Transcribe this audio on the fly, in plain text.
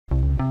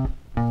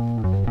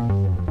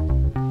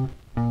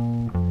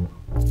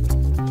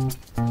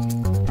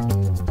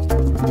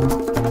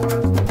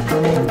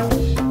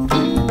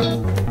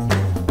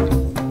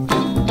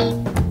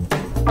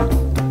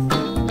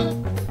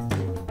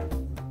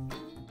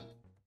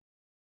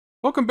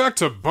Welcome back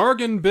to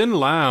Bargain Bin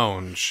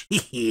Lounge.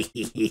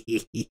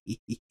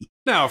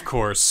 Now, of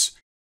course,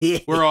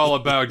 we're all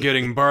about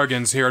getting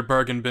bargains here at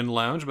Bargain Bin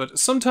Lounge, but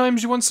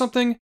sometimes you want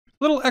something a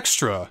little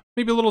extra,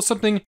 maybe a little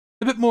something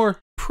a bit more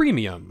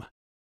premium.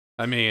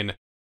 I mean,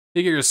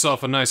 you get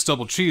yourself a nice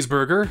double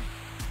cheeseburger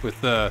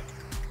with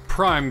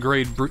prime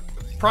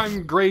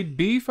grade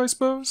beef, I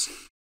suppose.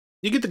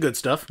 You get the good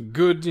stuff.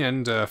 Good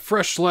and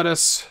fresh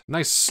lettuce,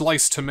 nice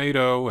sliced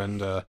tomato,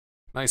 and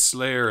nice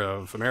layer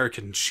of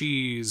American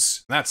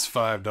cheese. That's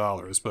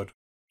 $5. But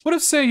what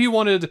if, say, you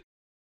wanted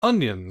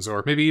onions,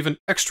 or maybe even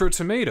extra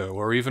tomato,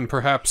 or even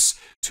perhaps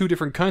 2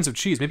 different kinds of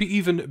cheese, maybe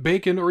even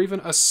bacon, or even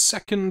a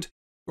second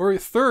or a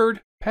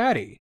third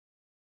patty?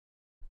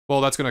 Well,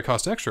 that's going to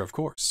cost extra, of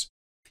course.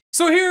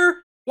 So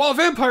here, while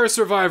Vampire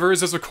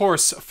Survivors is, of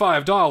course,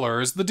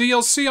 $5, the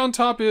DLC on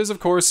top is, of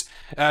course,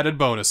 added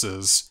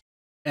bonuses.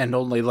 And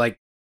only like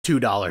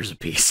 $2 a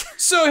piece.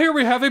 So here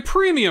we have a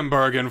premium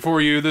bargain for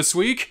you this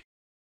week.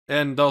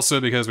 And also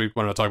because we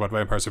wanted to talk about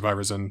Vampire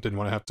Survivors and didn't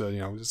want to have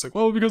to, just like,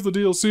 well, because the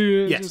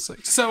DLC. Yes.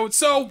 Like,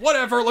 so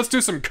whatever, let's do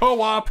some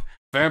co-op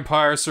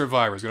Vampire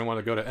Survivors. You're going to want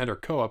to go to enter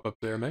co-op up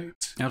there, mate.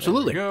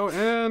 Absolutely. There we go,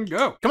 and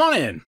go. Come on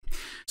in.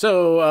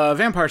 So,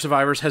 Vampire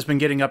Survivors has been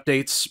getting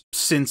updates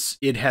since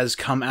it has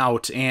come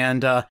out,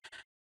 and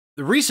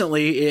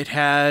recently it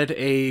had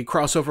a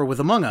crossover with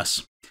Among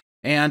Us.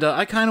 And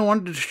I kind of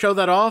wanted to show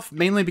that off,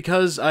 mainly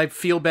because I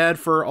feel bad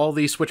for all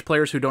the Switch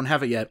players who don't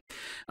have it yet.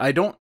 I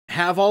don't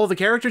have all of the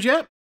characters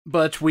yet,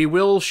 but we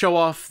will show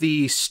off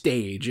the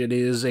stage. It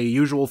is a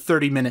usual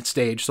 30-minute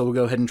stage, so we'll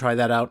go ahead and try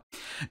that out.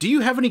 Do you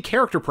have any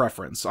character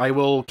preference? I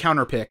will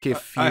counterpick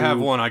if you... I have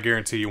one. I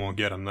guarantee you won't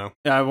get them, though.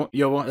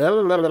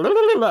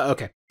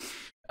 Okay.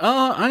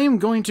 I am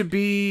going to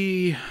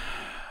be...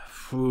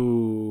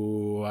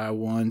 Ooh, I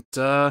want...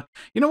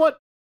 you know what?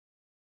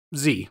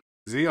 Z.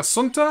 Z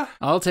Asunta?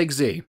 I'll take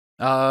Z.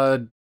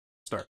 Start.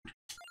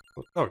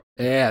 Oh.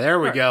 Yeah, there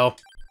we go.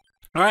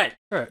 All right.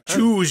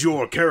 Choose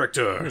your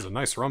character. Here's a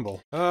nice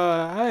rumble.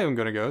 I am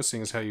gonna go,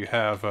 seeing as how you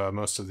have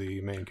most of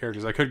the main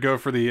characters. I could go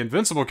for the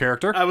invincible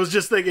character. I was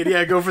just thinking,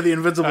 yeah, go for the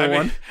invincible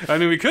one. I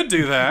mean, we could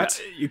do that.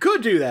 You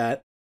could do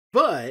that,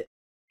 but...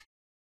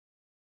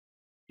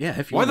 Yeah,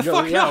 if you why the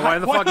fuck not? Why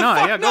the fuck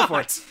not? Yeah, go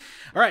for it.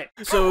 All right,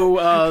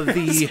 so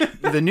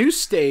the new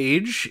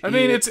stage. I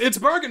mean, it's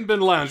Bargain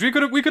Bin Lounge. We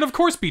could of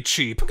course be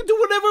cheap. We can do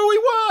whatever we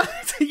want.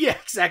 Yeah,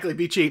 exactly.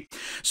 Be cheap.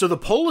 So the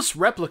Polis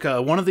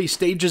Replica, one of these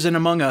stages in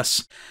Among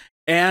Us,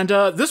 and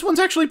this one's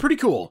actually pretty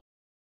cool.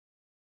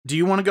 Do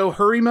you want to go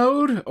hurry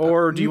mode,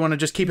 or do you want to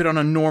just keep it on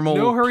a normal?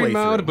 No hurry playthrough?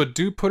 mode, but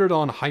do put it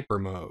on hyper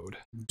mode.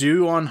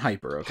 Do on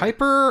hyper. Okay.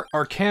 Hyper,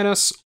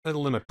 Arcanus, and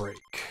Limit Break.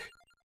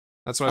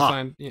 That's what I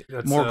find.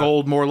 That's, more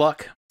gold, more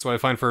luck. That's what I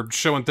find for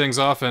showing things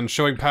off and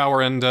showing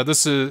power, and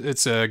it's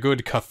a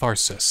good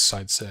catharsis,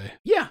 I'd say.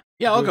 Yeah,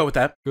 I'll go with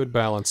that. Good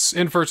balance.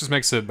 Inverse just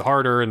makes it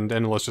harder, and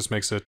Endless just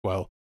makes it,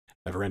 well,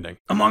 never-ending.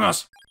 Among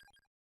Us!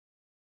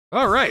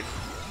 Alright.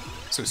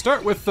 So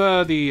start with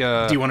the...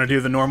 Do you want to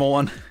do the normal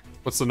one?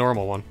 What's the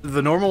normal one?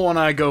 The normal one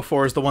I go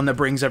for is the one that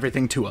brings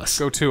everything to us.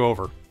 Go 2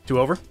 over.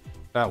 2 over?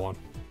 That one.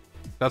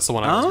 That's the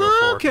one I always go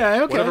for. Okay.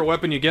 Whatever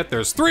weapon you get,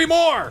 there's 3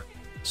 more!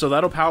 So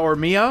that'll power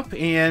me up,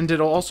 and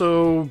it'll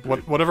also...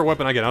 Whatever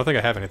weapon I get. I don't think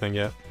I have anything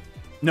yet.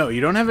 No, you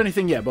don't have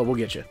anything yet, but we'll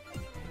get you.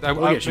 I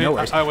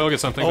will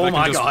get something. Oh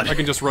my god. I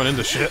can just run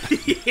into shit.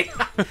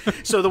 Yeah.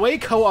 So the way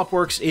co-op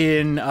works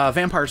in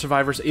Vampire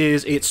Survivors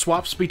is it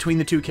swaps between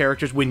the 2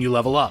 characters when you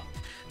level up.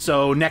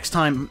 So next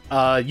time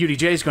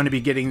UDJ is going to be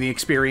getting the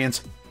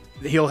experience,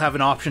 he'll have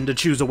an option to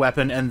choose a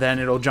weapon, and then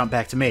it'll jump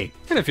back to me.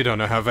 And if you don't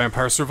know how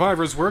Vampire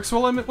Survivors works,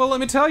 well, let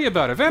me tell you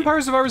about it. Vampire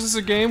Survivors is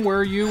a game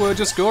where you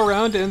just go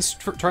around and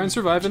try and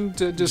survive and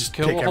just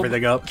kill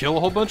a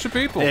whole bunch of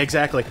people.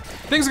 Exactly.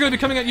 Things are going to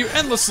be coming at you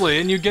endlessly,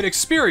 and you get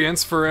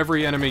experience for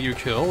every enemy you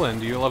kill,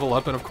 and you level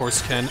up and, of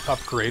course, can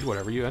upgrade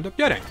whatever you end up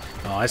getting.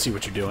 Oh, I see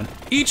what you're doing.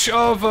 Each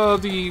of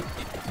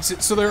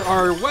So there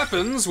are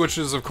weapons, which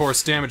is, of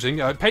course, damaging.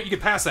 You can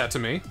pass that to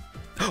me.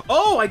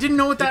 Oh, I didn't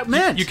know what that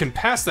meant. You can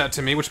pass that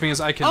to me, which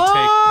means I can take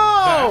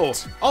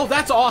that. Oh,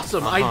 that's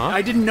awesome.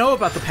 I didn't know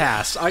about the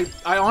pass. I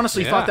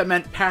honestly thought that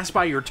meant pass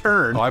by your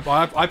turn. Oh,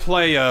 I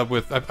play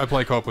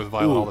co-op with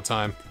Violet all the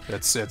time.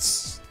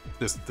 This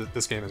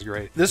game is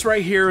great. This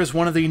right here is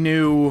one of the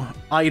new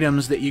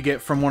items that you get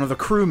from one of the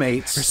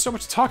crewmates. There's so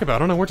much to talk about. I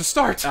don't know where to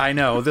start. I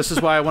know. This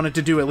is why I wanted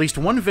to do at least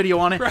one video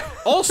on it. Right.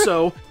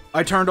 Also,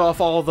 I turned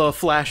off all the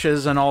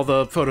flashes and all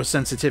the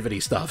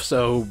photosensitivity stuff,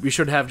 so we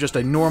should have just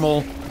a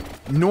normal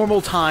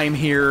time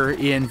here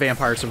in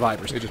Vampire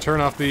Survivors. Did you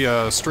turn off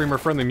the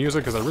streamer-friendly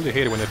music? Because I really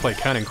hate it when they play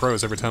Counting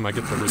Crows every time I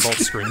get the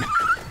results screen.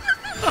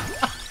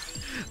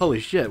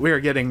 Holy shit, we are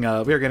getting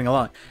a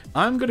lot.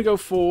 I'm gonna go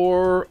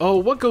for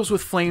what goes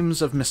with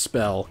Flames of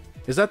Misspell?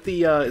 Is that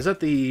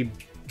the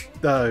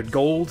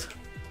gold?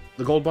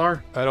 The gold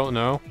bar? I don't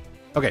know.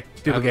 Okay,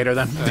 duplicator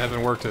then. I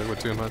haven't worked it with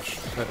too much.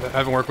 I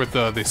haven't worked with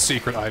the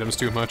secret items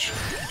too much.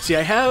 See,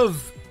 I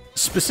have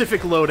specific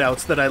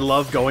loadouts that I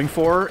love going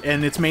for,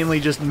 and it's mainly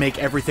just make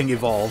everything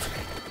evolve.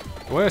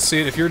 The way I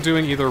see it, if you're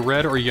doing either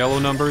red or yellow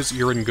numbers,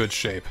 you're in good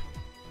shape.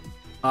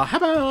 How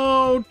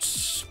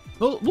about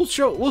we'll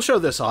show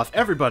this off.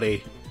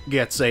 Everybody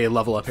gets a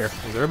level up here.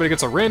 Everybody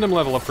gets a random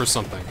level up for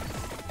something.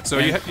 So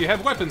you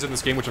have weapons in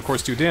this game, which of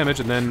course do damage,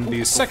 and then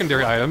these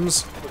secondary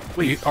items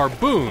are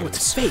boons. Oh,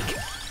 it's fake.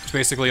 Which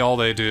basically all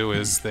they do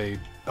is they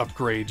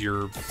upgrade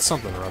your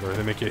something or other.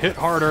 They make you hit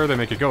harder, they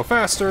make you go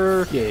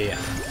faster. Yeah.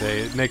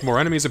 They make more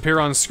enemies appear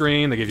on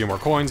screen, they give you more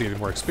coins, they give you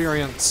more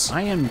experience.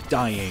 I am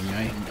dying.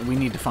 We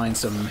need to find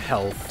some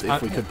health,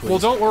 if we could please. Well,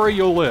 don't worry,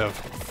 you'll live.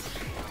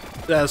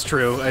 That's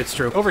true, it's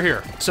true. Over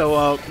here.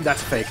 So,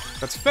 that's fake.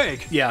 That's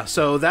fake? Yeah,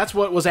 so that's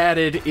what was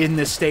added in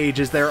this stage,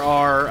 is there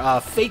are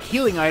fake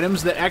healing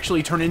items that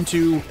actually turn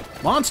into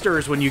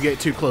monsters when you get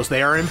too close.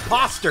 They are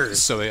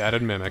imposters! So they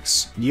added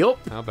mimics.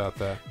 Yep. How about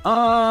that?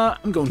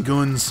 I'm going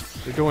guns.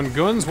 You're going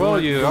guns? Well,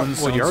 you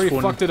already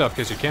fun. fucked it up,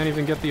 because you can't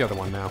even get the other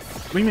one now.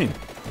 What do you mean?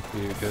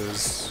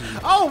 Because...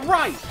 Oh,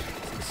 right!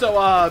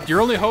 So,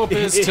 your only hope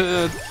is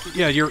to...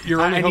 Yeah,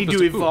 your only hope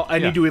is to... I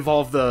need to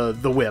evolve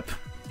the whip.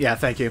 Yeah,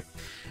 thank you.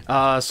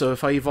 So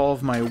if I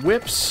evolve my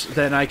whips,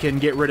 then I can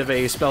get rid of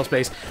a spell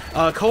space.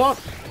 Co-op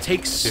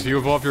takes... If you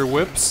evolve your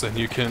whips, then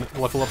you can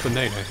level up the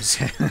nays.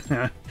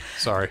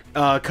 Sorry.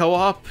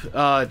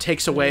 Co-op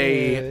takes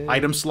away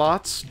item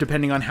slots,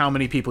 depending on how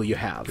many people you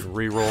have. You can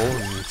re-roll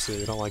and say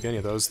you don't like any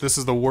of those. This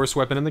is the worst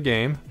weapon in the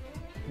game.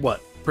 What?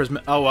 Prism...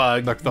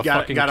 Oh, the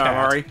fucking cat.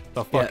 Amari?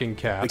 The fucking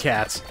cat. The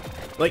cats.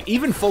 Like,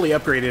 even fully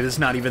upgraded is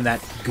not even that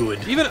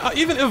good. Even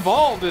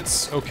evolved,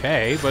 it's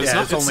okay, but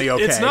it's only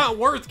okay. It's not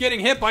worth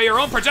getting hit by your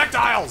own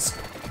projectiles!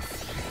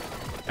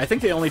 I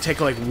think they only take,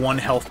 like, 1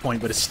 health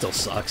point, but it still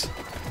sucks.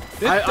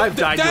 I've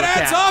died to a cat. That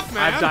adds up,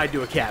 man! I've died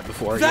to a cat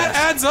before, That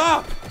adds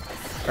up!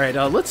 Alright,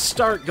 let's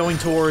start going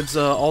towards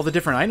all the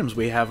different items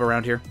we have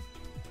around here.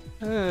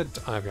 I've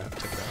got to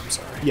take that, I'm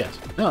sorry. Yes.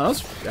 No,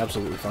 that's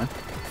absolutely fine.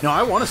 No,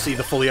 I want to see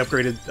the fully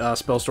upgraded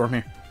Spellstorm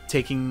here.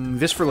 Taking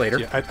this for later.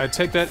 Yeah, I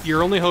take that.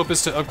 Your only hope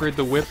is to upgrade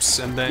the whips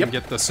and then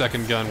get the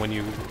second gun when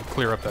you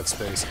clear up that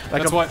space.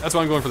 Like that's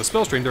why I'm going for the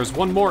spell stream. There's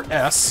one more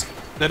S,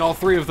 then all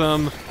 3 of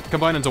them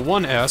combine into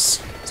one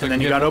S. So and then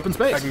you got open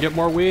space. I can get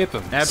more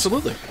weapons.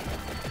 Absolutely.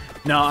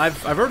 No,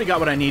 I've already got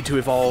what I need to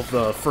evolve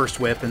the first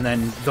whip, and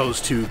then those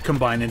 2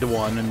 combine into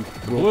one, and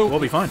we'll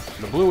be fine.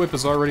 The blue whip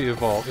is already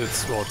evolved.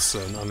 It's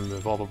an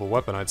unevolvable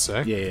weapon, I'd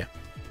say. Yeah.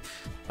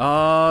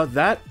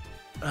 That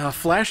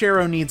Flash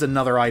Arrow needs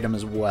another item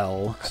as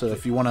well, so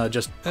if you want to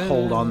just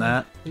hold on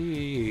that.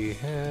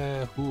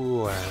 Everybody.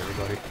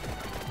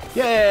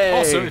 Yay!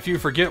 Also, if you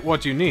forget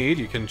what you need,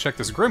 you can check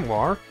this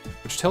grimoire,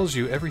 which tells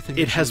you everything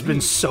It has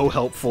been so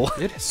helpful.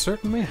 It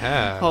certainly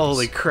has.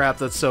 Holy crap,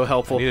 that's so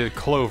helpful. I needed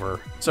clover.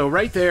 So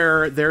right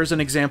there's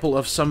an example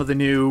of some of the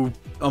new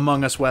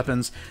Among Us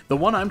weapons. The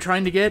one I'm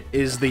trying to get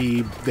is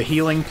the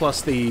healing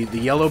plus the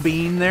yellow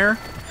bean there.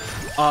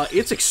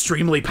 It's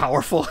extremely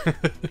powerful.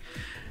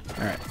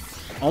 Alright.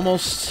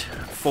 Almost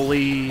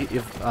fully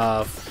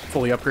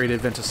upgraded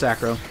Ventus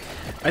Sacro.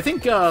 I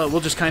think we'll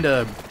just kind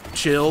of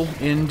chill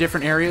in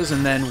different areas,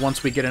 and then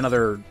once we get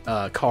another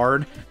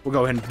card, we'll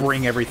go ahead and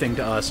bring everything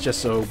to us,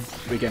 just so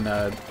we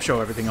can show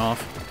everything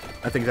off.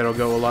 I think that'll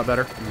go a lot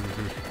better.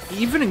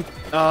 Even in,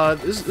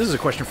 this is a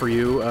question for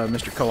you,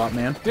 Mr. Co-op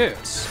Man.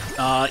 Yes.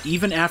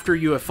 Even after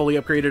you have fully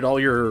upgraded all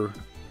your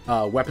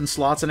weapon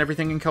slots and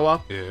everything in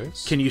co-op,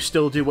 yes, can you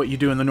still do what you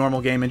do in the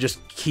normal game and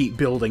just keep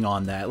building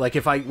on that? Like,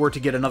 if I were to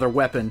get another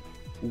weapon,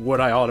 would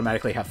I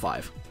automatically have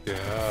 5?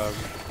 Yeah,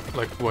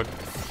 like what?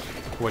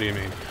 What do you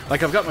mean?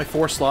 Like, I've got my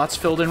 4 slots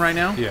filled in right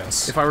now.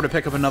 Yes. If I were to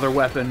pick up another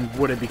weapon,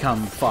 would it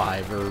become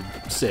 5 or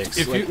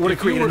 6? Would it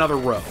create another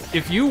row?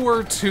 If you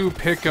were to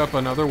pick up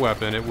another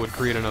weapon, it would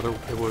create another.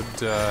 It would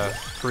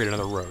create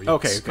another row.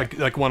 Yes. Okay.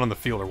 Like one on the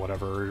field or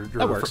whatever.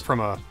 That works. From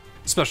a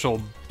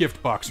special gift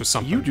box or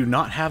something. You do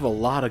not have a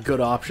lot of good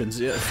options.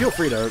 Feel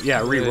free to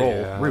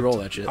re-roll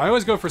that shit. I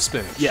always go for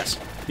spinach. Yes.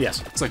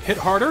 It's like hit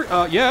harder.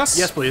 Yes.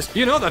 Yes, please.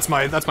 You know that's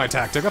my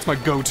tactic. That's my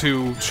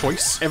go-to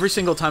choice. Every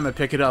single time I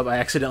pick it up, I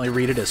accidentally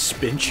read it as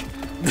spinch,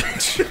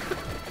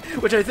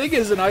 which I think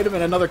is an item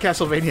in another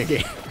Castlevania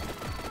game.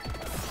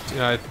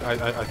 Yeah,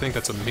 I think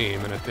that's a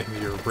meme, and I think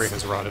your brain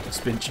is rotted.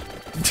 Spinch.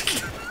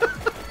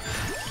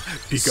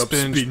 Pick up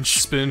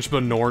spinch,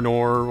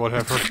 Benornor,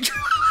 whatever.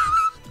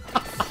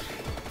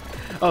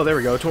 Oh, there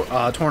we go.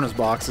 Torna's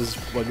box is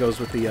what goes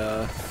with the,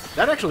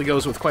 that actually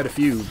goes with quite a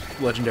few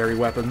legendary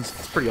weapons.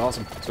 It's pretty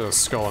awesome. So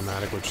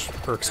Skull-O-Matic, which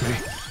irks me.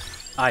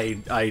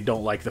 I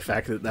don't like the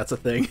fact that that's a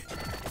thing.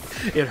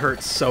 It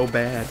hurts so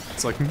bad.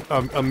 It's like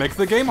a make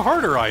the game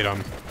harder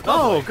item.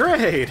 Oh,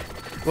 great!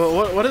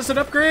 Well, what is an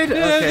upgrade?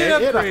 Okay,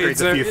 it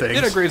upgrades a few things.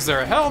 It upgrades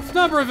their health,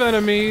 number of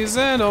enemies,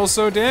 and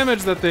also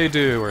damage that they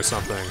do, or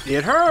something.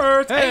 It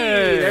hurts!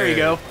 Hey! There you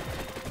go.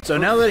 So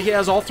now that he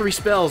has all 3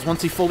 spells,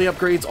 once he fully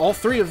upgrades all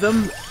 3 of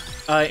them,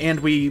 and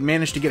we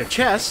manage to get a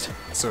chest...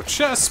 So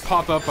chests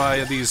pop up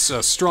by these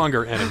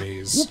stronger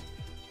enemies.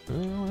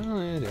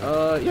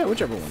 Yeah,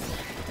 whichever one.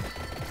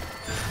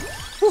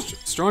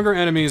 Stronger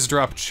enemies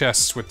drop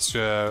chests, which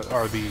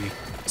are the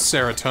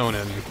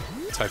serotonin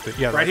type thing.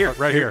 Yeah, right here.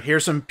 Right here.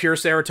 Here's some pure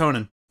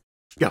serotonin.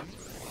 Go.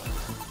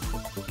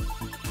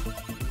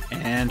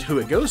 And who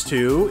it goes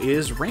to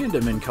is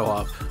random in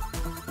co-op.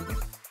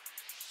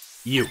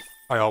 You.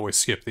 I always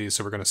skip these,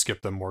 so we're gonna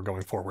skip them more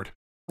going forward.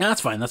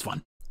 That's fine, that's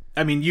fine.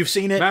 I mean, you've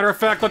seen it. Matter of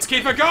fact, let's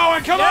keep it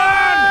going, come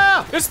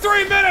on! It's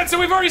 3 minutes, and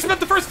we've already spent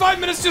the first 5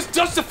 minutes just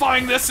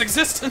justifying this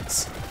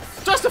existence.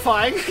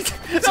 Justifying?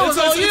 That was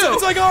all you!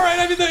 It's like, alright,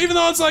 I mean, even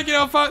though it's like, you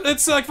know,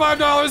 it's like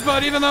 $5,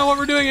 but even though what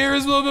we're doing here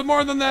is a little bit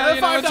more than that,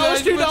 you know, $5,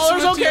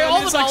 $2, okay,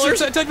 all the dollars.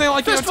 Technically,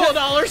 like, you know,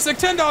 dollars.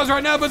 It's like $10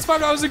 right now, but it's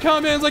 $5 to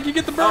come in. It's like you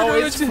get the burger.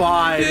 Oh, it's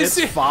fine.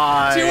 It's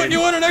fine. See, you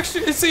want an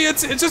extra? See,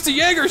 it's just a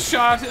Jaeger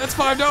shot. That's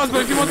 $5.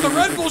 But if you want the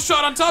Red Bull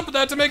shot on top of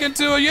that to make it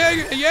into a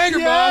Jaeger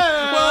bomb,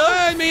 well,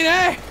 I mean,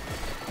 hey.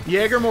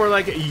 Jaeger, more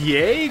like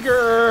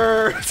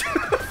Jaeger.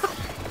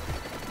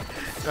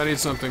 I need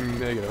something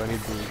negative. I need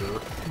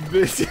burger.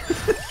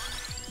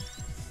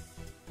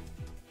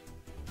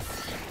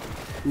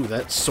 Ooh,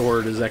 that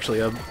sword is actually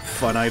a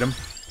fun item.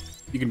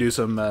 You can do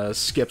some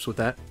skips with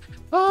that.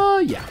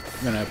 Yeah,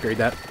 I'm gonna upgrade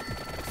that.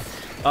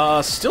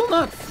 Still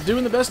not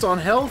doing the best on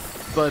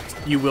health, but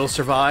you will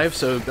survive,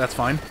 so that's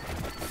fine.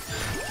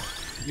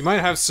 You might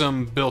have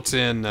some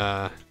built-in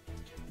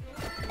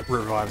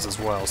revives as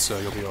well, so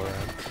you'll be alright.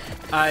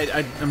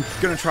 I'm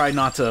gonna try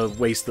not to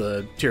waste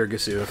the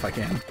Tiragasu if I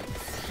can.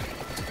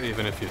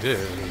 Even if you did,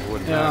 it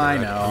wouldn't Yeah, matter. I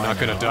know. I'm not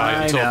gonna I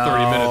die until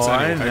 30 minutes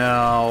anyway. I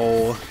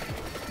know.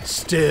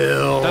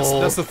 Still.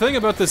 That's the thing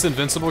about this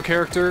invincible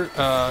character.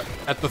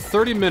 At the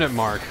 30-minute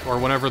mark, or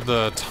whenever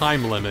the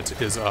time limit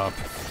is up,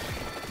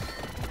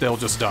 they'll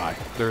just die.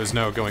 There is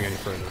no going any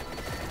further.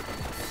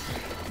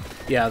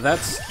 Yeah,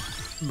 that's...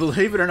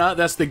 Believe it or not,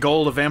 that's the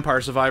goal of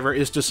Vampire Survivor,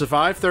 is to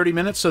survive 30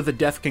 minutes so the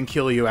death can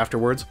kill you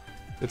afterwards.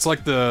 It's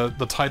like the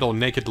title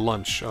Naked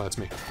Lunch. Oh, that's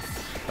me.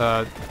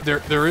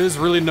 There is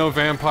really no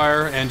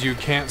vampire, and you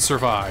can't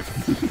survive.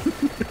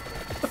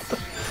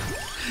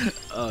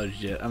 Oh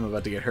shit, I'm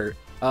about to get hurt.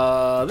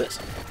 This.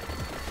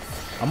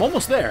 I'm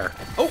almost there.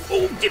 Oh,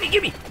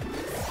 gimme!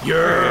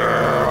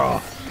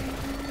 Yeah!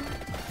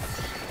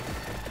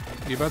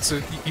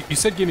 You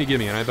said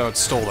gimme, and I about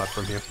stole that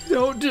from you.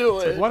 Don't do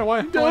it. Why do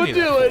I? Don't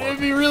do it. It'd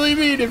be really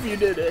mean if you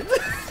did it.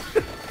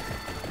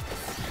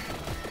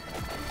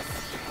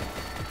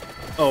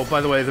 Oh,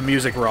 by the way, the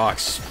music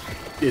rocks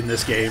in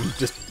this game.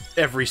 Just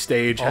every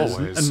stage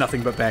has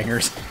nothing but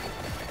bangers.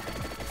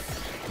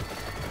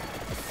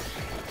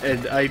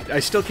 And I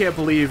still can't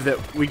believe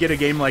that we get a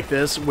game like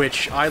this,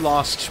 which I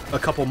lost a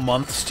couple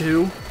months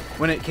to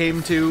when it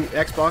came to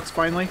Xbox,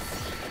 finally.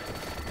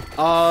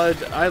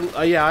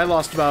 I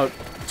lost about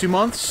 2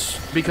 months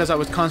because I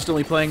was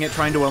constantly playing it,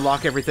 trying to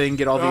unlock everything,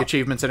 get all the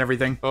achievements and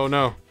everything. Oh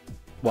no.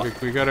 What?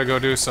 We gotta go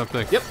do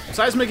something. Yep,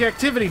 seismic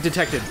activity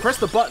detected. Press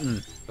the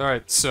button.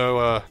 Alright,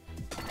 so,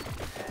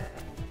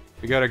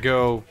 we gotta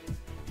go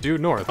due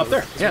north. Up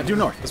there. Yeah, due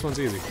north. This one's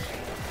easy.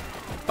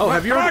 Oh,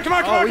 have you... Come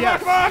on!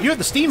 You have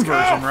the Steam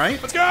version,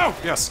 right? Let's go!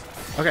 Yes.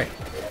 Okay.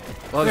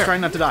 Well, I was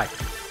trying not to die.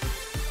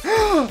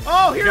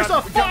 Oh, here's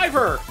a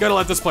fiver! Gotta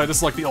let this play. This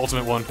is like the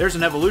ultimate one. There's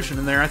an evolution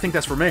in there. I think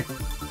that's for me.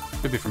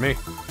 Could be for me.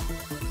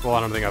 Well, I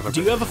don't think I've upgraded.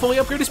 Do you have a fully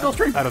upgraded spell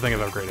stream? I don't think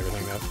I've upgraded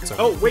everything yet. So.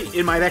 Oh, wait.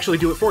 It might actually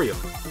do it for you.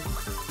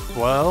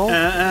 Well...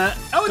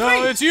 oh, it's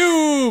me! it's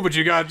you! But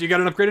you got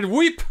an upgraded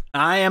weep!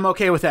 I am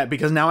okay with that,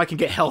 because now I can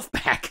get health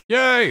back.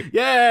 Yay!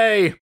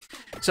 Yay!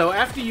 So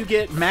after you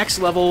get max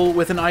level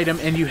with an item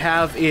and you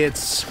have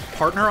its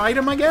partner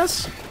item, I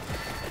guess,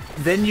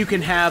 then you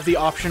can have the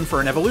option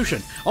for an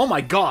evolution. Oh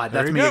my god,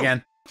 that's me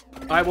again.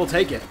 I will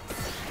take it.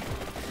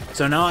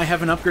 So now I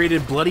have an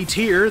upgraded bloody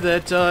tear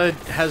that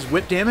has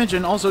whip damage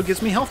and also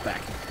gives me health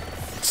back.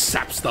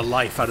 Saps the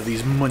life out of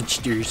these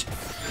monsters.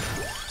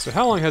 So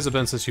how long has it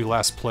been since you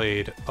last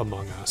played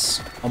Among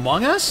Us?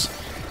 Among Us?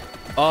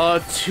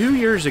 2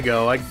 years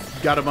ago, I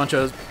got a bunch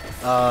of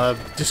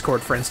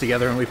Discord friends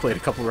together and we played a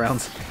couple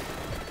rounds.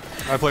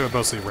 I play with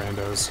mostly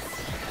randos.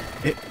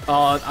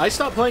 I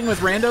stopped playing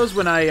with randos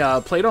when I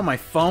played on my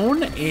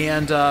phone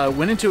and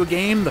went into a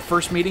game. The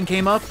first meeting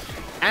came up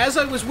as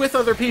I was with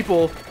other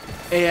people,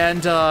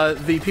 and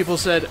the people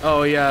said,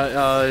 "Oh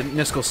yeah,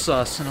 Niskel's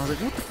sus," and I was like,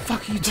 "What the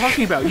fuck are you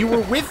talking about? You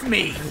were with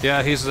me."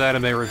 Yeah, he's an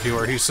anime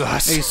reviewer. He's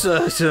sus. He's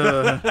sus.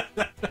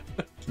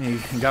 You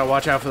gotta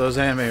watch out for those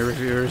anime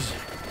reviewers.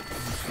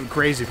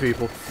 Crazy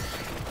people.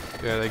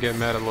 Yeah, they get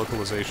mad at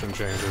localization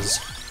changes.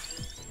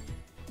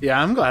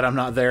 Yeah, I'm glad I'm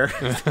not there.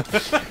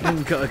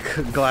 I'm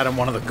glad I'm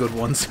one of the good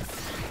ones.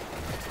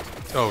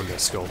 Oh,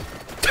 Niskel.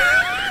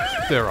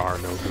 There are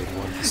no good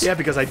ones. Yeah,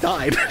 because I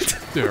died.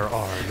 There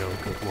are no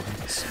good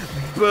ones.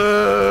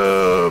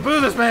 Boo!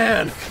 Boo this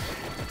man!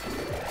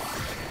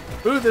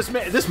 Boo this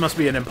man! This must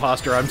be an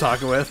imposter I'm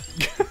talking with.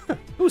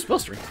 Ooh, spell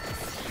string.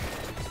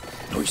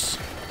 Nice.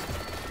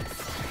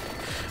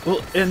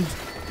 Well, and...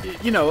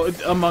 you know,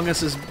 Among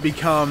Us has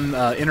become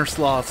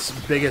Innersloth's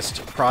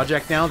biggest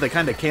project now. They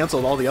kind of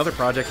canceled all the other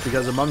projects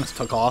because Among Us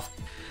took off.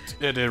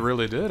 It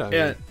really did. I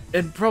mean.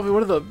 And probably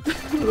one of the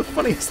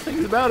funniest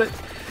things about it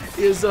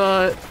is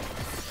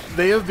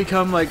they have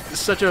become like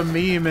such a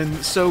meme and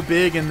so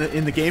big in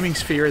the gaming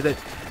sphere that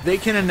they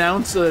can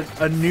announce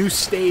a new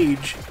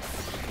stage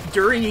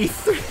during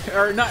E3,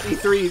 or not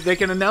E3, they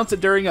can announce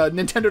it during a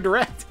Nintendo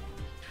Direct.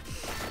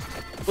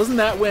 Wasn't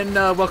that when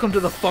Welcome to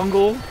the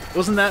Fungal?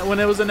 Wasn't that when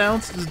it was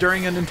announced? It was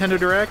during a Nintendo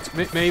Direct?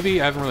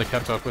 Maybe. I haven't really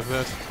kept up with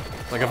it.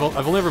 Like,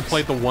 I've only ever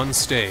played the one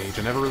stage.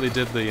 I never really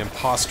did the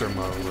imposter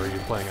mode where you're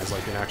playing as,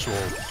 like, an actual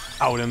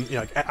out in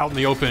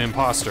the open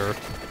imposter.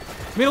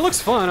 I mean, it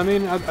looks fun. I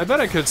mean, I bet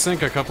I could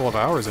sink a couple of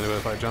hours into it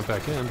if I jump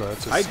back in, but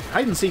it's just...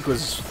 Hide and Seek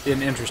was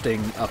an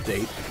interesting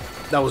update.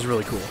 That was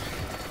really cool.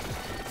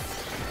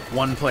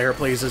 One player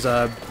plays as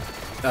a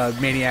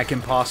maniac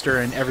imposter,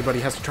 and everybody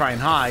has to try and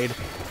hide.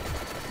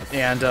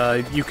 And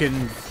you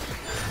can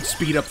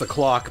speed up the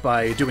clock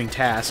by doing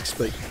tasks,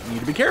 but you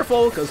need to be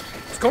careful, because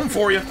it's coming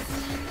for you.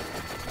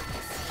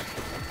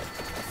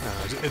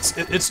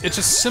 It's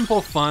just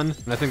simple fun,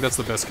 and I think that's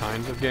the best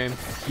kind of game.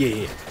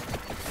 Yeah.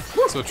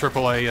 That's what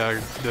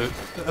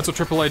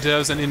AAA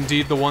does, and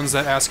indeed the ones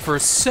that ask for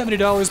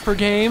 $70 per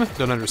game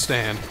don't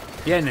understand.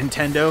 Yeah,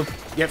 Nintendo,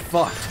 get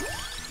fucked.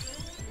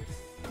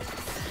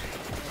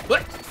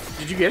 What?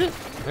 Did you get it?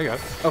 I got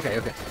it. Okay,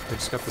 okay. I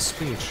just got the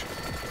speech.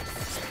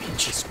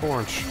 Speech. The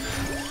sponge.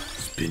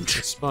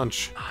 Spinch.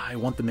 Sponge. I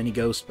want the mini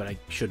ghost, but I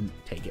shouldn't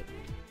take it.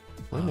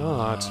 Why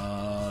not?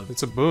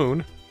 It's a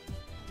boon.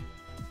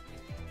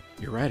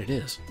 You're right, it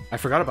is. I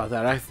forgot about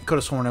that. I could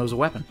have sworn it was a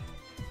weapon.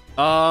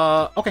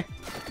 Okay.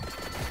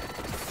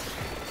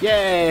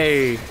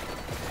 Yay!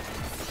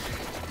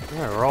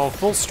 Yeah, we're all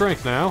full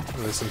strength now, at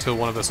least until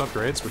one of us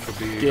upgrades, which will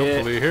be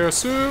hopefully here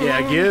soon.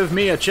 Yeah, give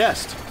me a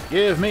chest.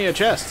 Give me a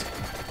chest.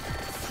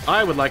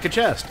 I would like a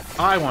chest.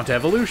 I want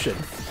evolution.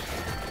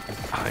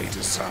 I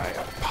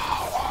desire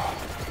power.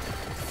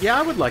 Yeah,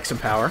 I would like some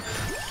power.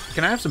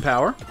 Can I have some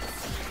power?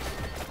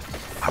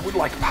 I would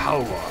like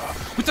power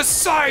with a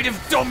side of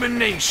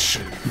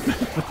domination.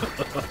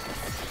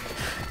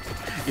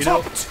 You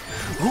know, topped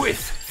with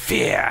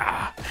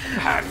fear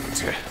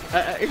and...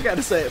 I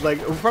gotta say, like,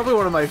 probably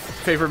one of my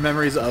favorite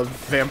memories of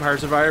Vampire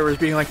Survivor is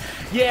being like,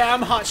 yeah,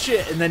 I'm hot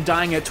shit, and then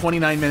dying at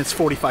 29 minutes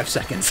 45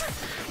 seconds.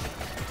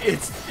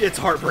 It's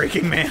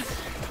heartbreaking, man.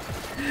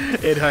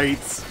 It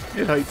hurts.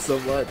 It hurts so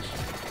much. I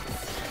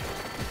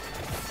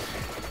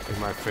think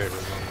my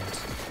favorite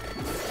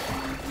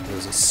moment.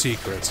 There's a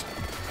secret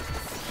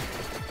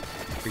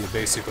where you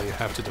basically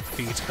have to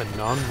defeat a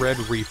non-red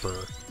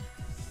Reaper,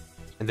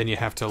 and then you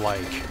have to,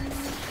 like,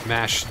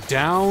 mash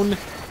down,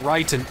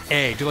 right, and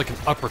A, do like an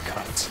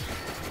uppercut.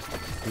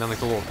 And then, like,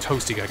 the little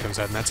toasty guy comes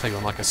out, and that's how you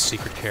unlock a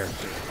secret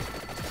character.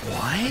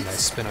 What? And I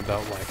spent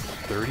about, like,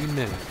 30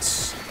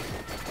 minutes.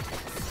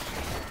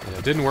 And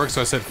it didn't work,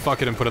 so I said,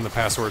 fuck it, and put in the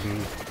password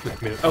and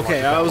made it.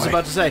 Okay, I was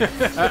about to say,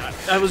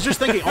 I was just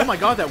thinking, oh my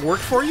god, that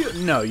worked for you?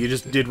 No, you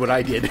just did what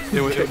I did.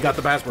 It got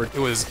the password. It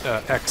was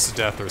X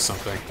death or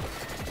something.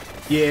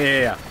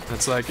 Yeah.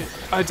 It's like,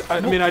 I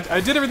mean, I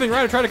did everything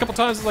right. I tried a couple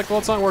times. It's like, well,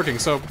 it's not working,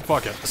 so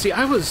fuck it. See,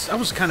 I was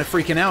kind of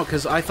freaking out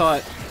because I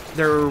thought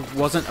there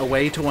wasn't a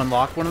way to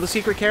unlock one of the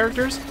secret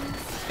characters.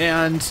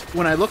 And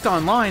when I looked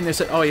online, they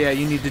said, oh yeah,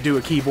 you need to do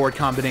a keyboard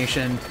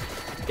combination,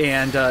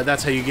 and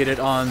that's how you get it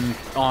on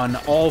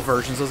all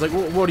versions. I was like,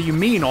 well, what do you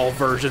mean all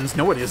versions?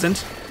 No, it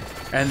isn't.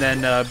 And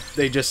then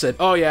they just said,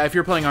 oh yeah, if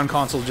you're playing on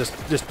console, just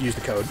use the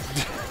code.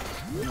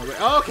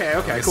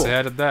 Okay, cool. I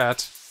added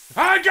that.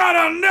 I got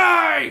a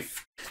knife!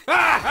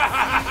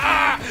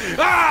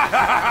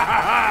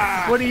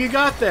 What do you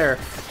got there?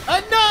 A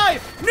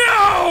knife!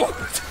 No!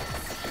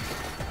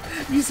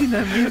 Have you seen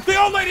that meme? The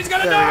old lady's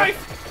got a knife!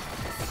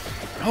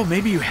 Oh,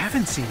 maybe you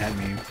haven't seen that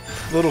meme.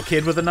 Little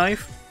kid with a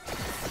knife?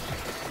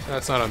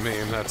 That's not a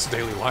meme, that's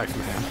daily life,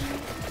 man.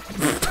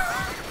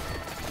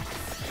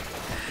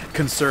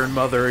 Concerned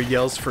mother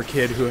yells for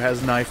kid who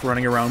has knife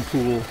running around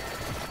pool.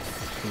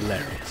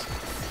 Hilarious.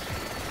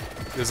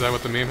 Is that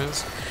what the meme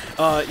is?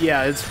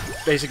 Yeah, it's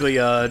basically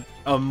a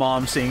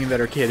mom seeing that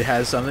her kid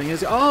has something.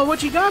 Is, oh,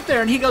 what you got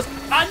there? And he goes,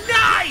 a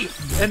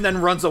knife! And then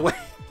runs away.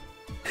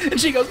 And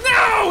she goes,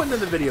 no! And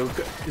then the video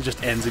it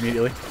just ends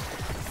immediately.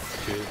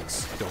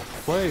 Kids, don't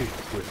play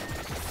with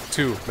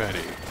too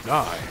many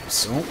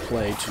knives. Don't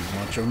play too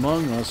much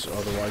Among Us,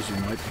 otherwise you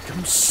might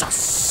become sus.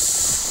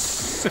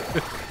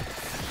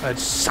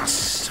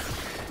 Sus.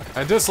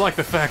 I dislike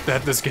the fact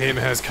that this game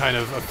has kind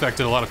of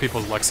affected a lot of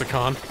people's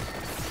lexicon.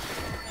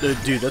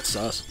 Dude, that's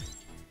sus.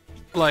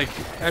 Like,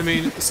 I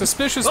mean,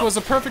 suspicious was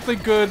a perfectly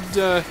good,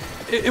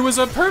 it was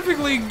a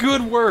perfectly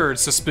good word,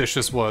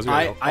 suspicious was.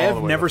 I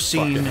have never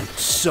seen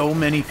so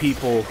many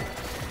people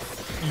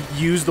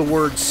use the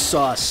word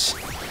sus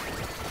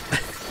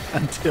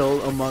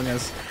until Among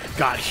Us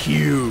got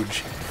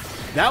huge.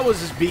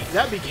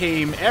 That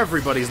became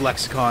everybody's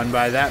lexicon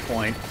by that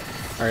point.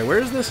 Alright, where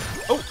is this?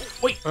 Oh,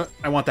 wait,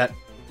 I want that.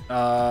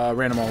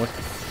 Random always.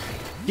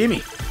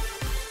 Gimme.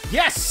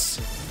 Yes!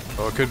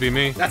 Oh, it could be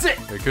me. That's it!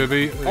 It could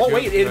be. Oh,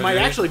 wait, it might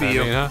actually be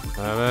you.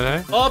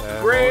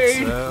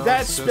 Upgrade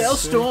that spell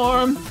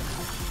storm!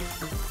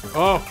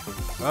 Oh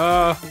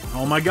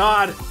my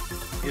god!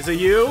 Is it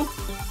you?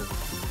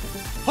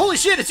 Holy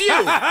shit, it's you!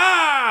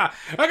 I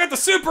got the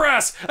Super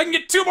S! I can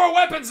get 2 more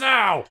weapons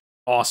now!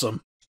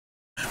 Awesome.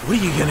 What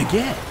are you gonna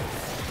get?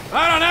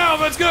 I don't know,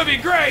 but it's gonna be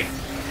great!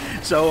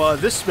 So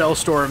this spell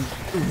storm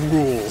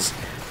rules.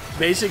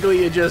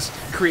 Basically, it just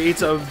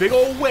creates a big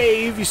old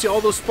wave. You see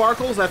all those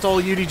sparkles? That's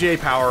all UDJ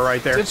power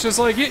right there. It's just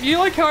like, you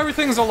like how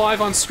everything's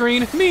alive on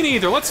screen? Me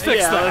neither. Let's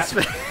fix that.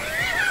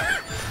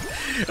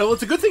 Well,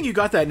 it's a good thing you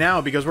got that now,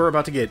 because we're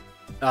about to get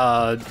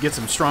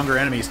some stronger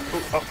enemies.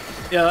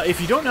 If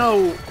you don't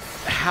know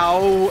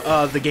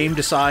how the game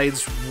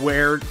decides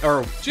where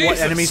or what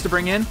enemies to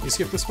bring in, you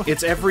skip this one?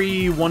 It's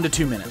every 1 to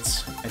 2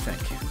 minutes, I think,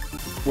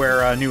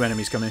 where new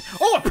enemies come in.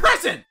 Oh, a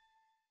present!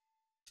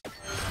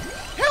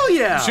 Hell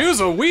yeah! Choose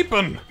a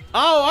weapon!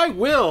 Oh, I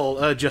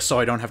will, just so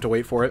I don't have to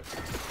wait for it.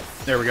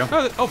 There we go.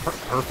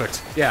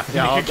 Perfect. Yeah,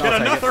 I'll take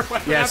get another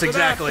weapon. Yes,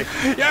 exactly.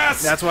 That.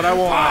 Yes! That's what I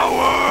want.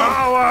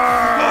 Power!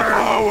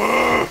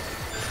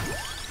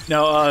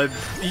 Now,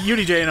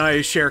 UDJ and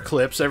I share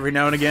clips every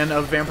now and again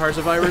of Vampire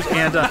Survivors,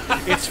 and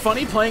it's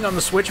funny playing on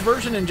the Switch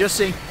version and just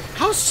saying,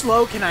 how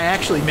slow can I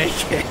actually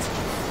make it?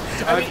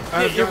 I mean,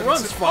 it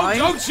runs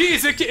fine. Oh,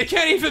 jeez, it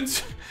can't even...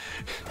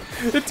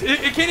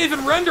 It can't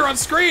even render on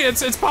screen.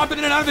 It's popping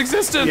in and out of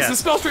existence. Yes. The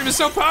spell stream is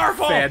so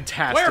powerful.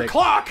 Fantastic. Wear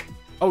clock.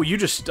 Oh, you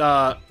just,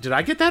 did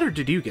I get that, or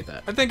did you get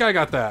that? I think I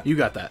got that. You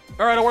got that.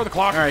 All right, I'll wear the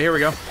clock. All right, here we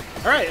go.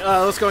 All right,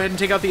 let's go ahead and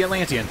take out the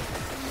Atlantean.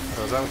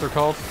 Oh, is that what they're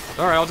called?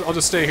 All right, I'll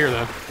just stay here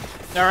then.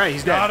 All right,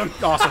 he's dead. Got him.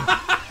 Awesome.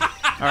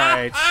 All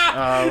right,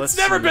 let's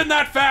It's never been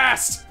that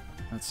fast.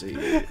 Let's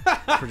see.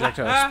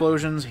 Projectile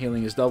explosions.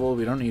 Healing is double.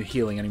 We don't need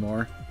healing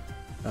anymore.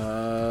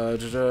 I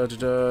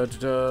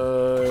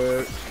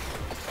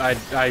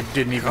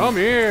didn't even... Come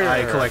here!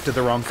 I collected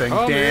the wrong thing.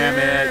 Come Damn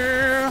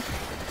here. it!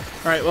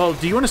 Alright, well,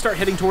 do you want to start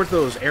heading towards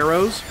those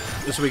arrows?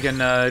 Just so we can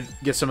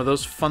get some of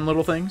those fun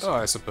little things? Oh,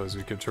 I suppose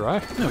we could try.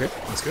 Okay.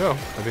 Let's go.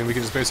 I mean, we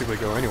can just basically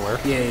go anywhere.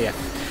 Yeah.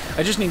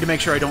 I just need to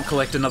make sure I don't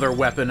collect another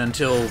weapon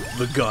until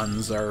the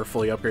guns are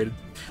fully upgraded.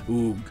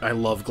 Ooh, I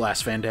love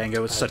Glass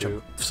Fandango. It's such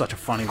a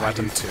funny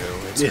weapon. I do too.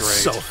 It's great.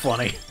 So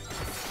funny.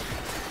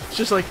 It's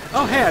just like,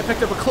 oh hey, I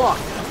picked up a clock.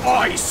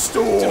 Ice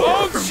Storm!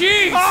 Oh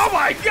jeez! Oh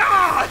my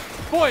god!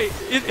 Boy,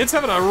 it's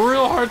having a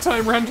real hard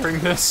time rendering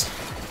this.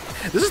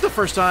 This is the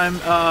first time,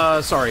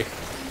 sorry.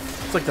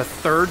 It's like the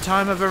third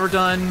time I've ever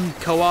done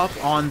co-op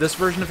on this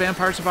version of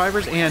Vampire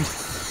Survivors, and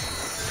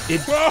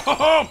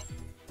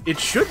it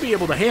should be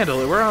able to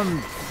handle it. We're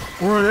on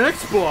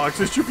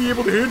Xbox. It should be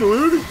able to handle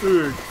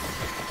anything.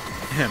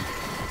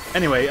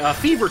 Anyway,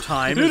 Fever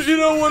Time. Did you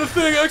know what a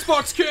thing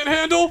Xbox can't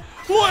handle?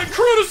 Like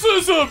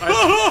criticism!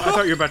 I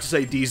thought you were about to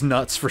say D's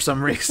nuts for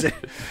some reason.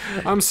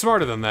 I'm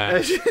smarter than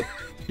that.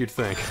 You'd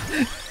think.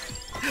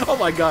 Oh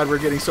my god, we're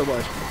getting so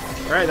much.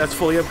 Alright, that's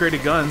fully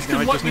upgraded guns. Now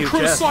I just need a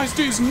chest. Criticize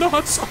D's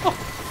nuts!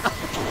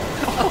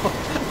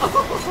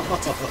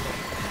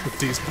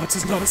 D's nuts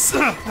is not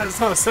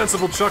a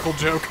sensible chuckle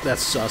joke.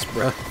 That's sus,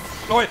 bro.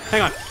 Oh wait,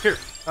 hang on. Here.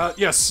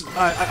 Yes,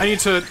 I need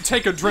to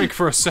take a drink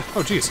for a sec.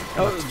 Oh jeez.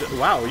 Oh,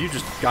 wow, you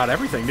just got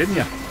everything, didn't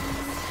you?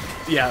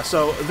 Yeah,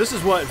 so this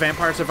is what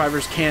Vampire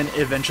Survivors can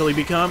eventually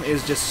become,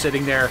 is just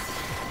sitting there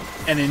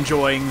and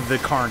enjoying the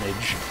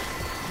carnage.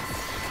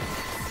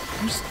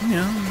 Just,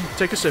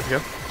 take a sip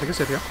here. Take a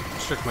sip here.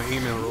 Let's check my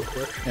email real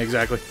quick.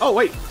 Exactly. Oh,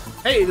 wait.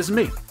 Hey, this is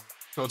me.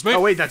 Oh, it's me? Oh,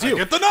 wait, that's you.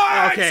 Get the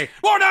knives! Okay.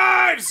 More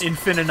knives!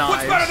 Infinite knives.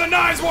 What's better than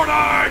knives? More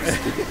knives!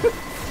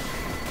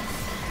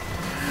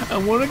 I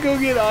want to go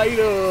get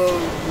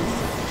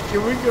items.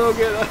 Can we go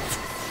get items?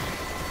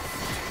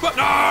 But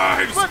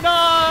knives! But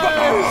knives! But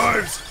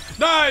knives!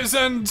 Knives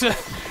and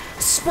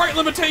sprite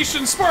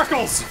limitation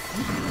sparkles!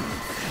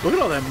 Look at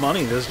all that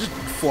money that's just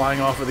flying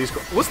off of these.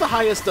 What's the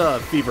highest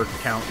fever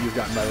count you've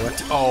gotten, by the way?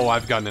 Oh,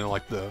 I've gotten in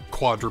like the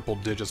quadruple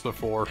digits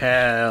before.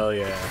 Hell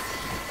yeah.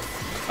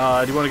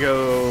 Do you want to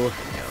go...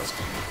 Yeah, let's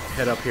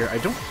head up here. I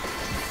don't...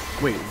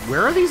 Wait,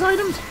 where are these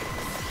items?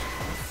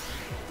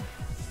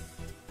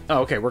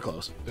 Oh, okay, we're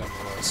close.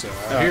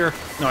 Here.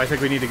 No, I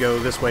think we need to go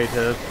this way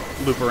to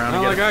loop around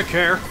Not again. like I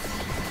care.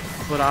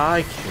 But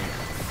I care.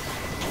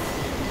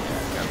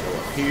 Yeah, gotta go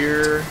up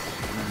here.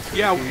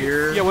 Yeah,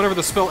 here. yeah. Whenever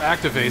the spell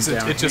activates,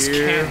 it just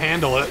can't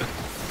handle it.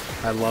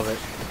 I love it.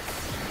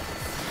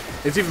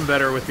 It's even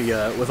better with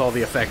the with all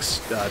the effects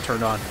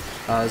turned on.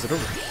 Is it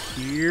over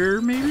here,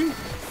 maybe?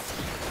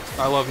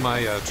 I love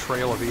my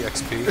trail of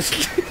EXP.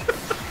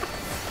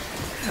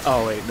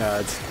 Oh wait, no,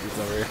 it's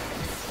over here.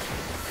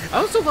 I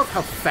also love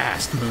how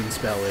fast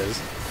Moonspell is.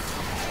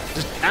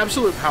 Just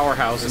absolute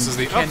powerhouse. This is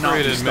the cannot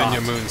be upgraded stopped.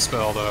 menu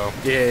Moonspell, though.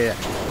 Yeah.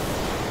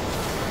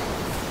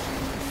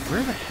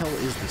 Where the hell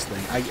is this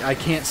thing? I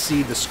can't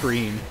see the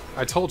screen.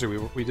 I told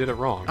you we did it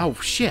wrong. Oh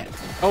shit.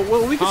 Oh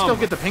well, we can still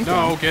get the pink one.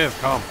 No,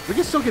 come. We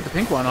can still get the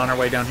pink one on our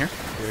way down here.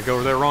 You're gonna go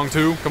over there wrong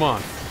too? Come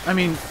on. I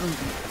mean,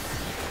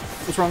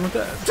 what's wrong with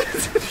that?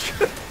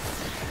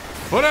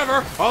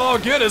 Whatever. All I'll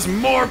get is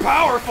more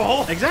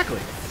powerful. Exactly.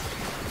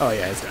 Oh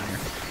yeah, it's down here.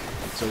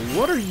 So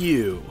what are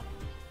you?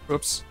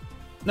 Oops.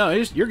 No,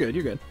 you're good.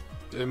 You're good.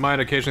 It might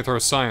occasionally throw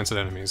science at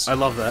enemies. I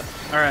love that.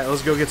 All right,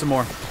 let's go get some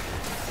more.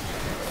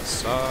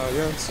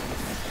 Science.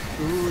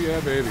 Ooh yeah,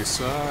 baby,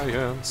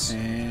 science.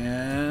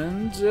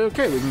 And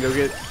okay, we can go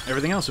get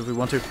everything else if we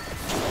want to.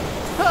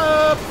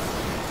 Up!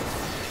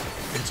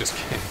 It just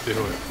can't do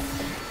it.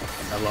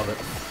 I love it.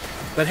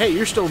 But hey,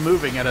 you're still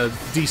moving at a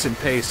decent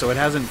pace, so it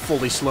hasn't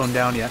fully slowed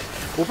down yet.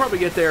 We'll probably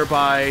get there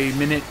by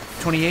minute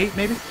 28,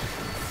 maybe?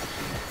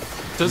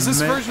 Does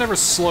this version ever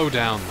slow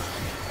down,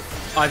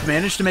 though? I've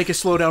managed to make it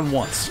slow down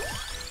once.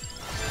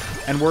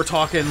 And we're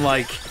talking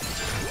like...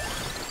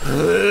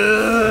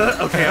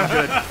 okay, I'm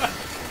good.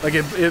 Like,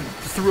 it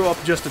threw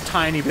up just a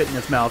tiny bit in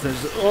its mouth. And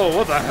it's, oh,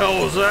 what the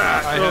hell was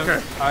that?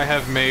 I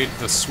have made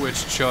the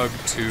Switch chug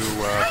to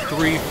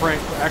 3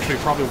 frames, actually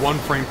probably 1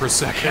 frame per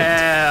second.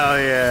 Hell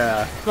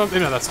yeah. No,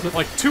 that's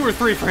like 2 or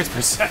 3 frames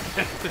per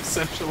second,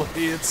 essentially.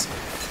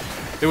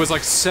 It was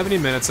like 70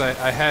 minutes. I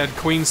had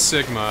Queen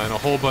Sigma and a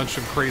whole bunch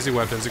of crazy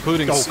weapons,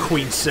 including... Oh,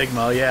 Queen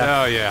Sigma,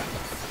 yeah. Oh, yeah.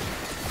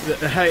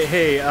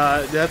 Hey,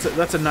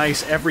 that's a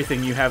nice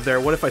everything you have there.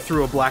 What if I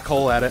threw a black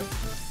hole at it?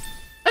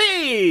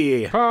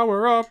 Hey!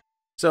 Power up!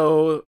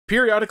 So,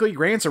 periodically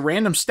grants a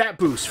random stat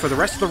boost for the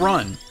rest of the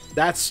run.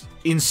 That's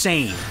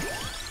insane.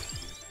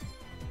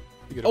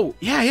 Oh,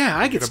 yeah,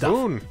 I get stuff.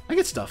 Boon. I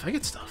get stuff.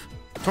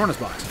 Torna's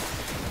box.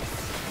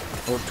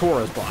 Or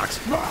Tora's box.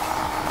 Is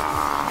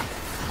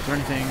there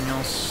anything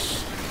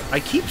else?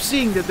 I keep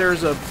seeing that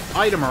there's a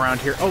item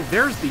around here. Oh,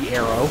 there's the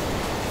arrow.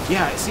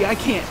 Yeah, see, I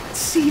can't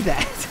see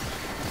that.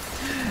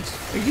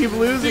 I keep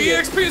losing the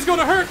it. EXP is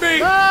gonna hurt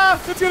me!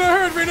 Ah! It's gonna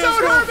hurt me!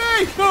 Don't hurt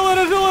me! Don't let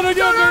it get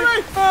Don't me! hurt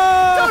me!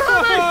 Ah! Don't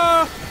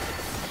hurt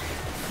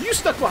me! You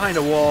stuck behind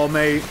a wall,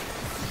 mate.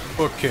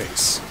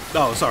 Bookcase.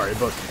 Oh, sorry,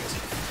 bookcase.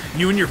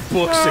 You and your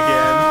books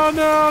Oh,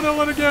 no, don't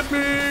let it get me!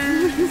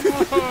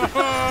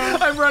 again.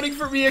 I'm running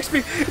for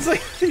EXP. It's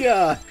like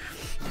the,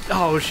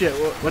 oh, shit.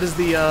 What is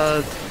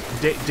the,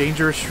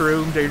 dangerous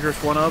shroom? Dangerous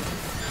one-up?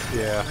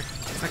 Yeah.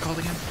 What's that called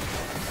again?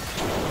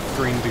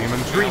 Green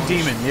Demon. Green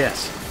Demon,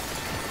 yes.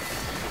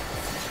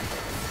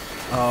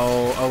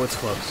 Oh, it's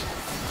close.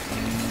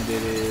 And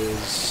it is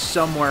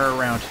somewhere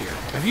around here.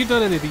 Have you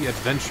done any of the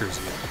adventures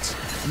yet?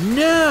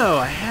 No,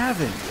 I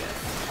haven't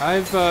yet.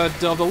 I've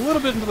delved a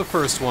little bit into the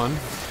first one.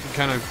 I'm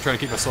kind of trying to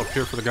keep myself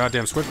pure for the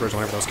goddamn Switch version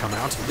whenever those come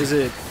out. Is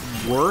it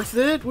worth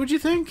it, would you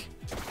think?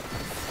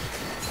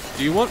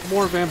 Do you want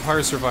more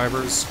Vampire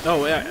Survivors?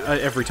 Oh,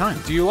 every time.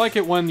 Do you like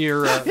it when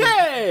you're...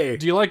 Yay!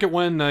 Do you like it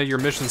when your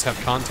missions have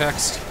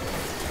context?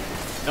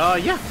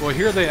 Yeah. Well,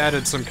 here they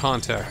added some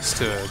context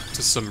to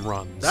some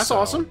runs. That's so.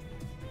 awesome.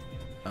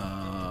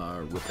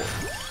 Report.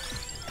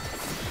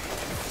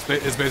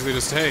 It's basically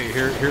just, hey,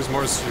 here's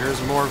more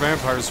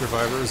Vampire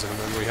Survivors, and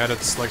then we had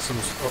like some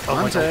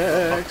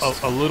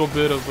a little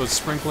bit of a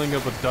sprinkling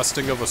of a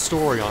dusting of a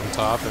story on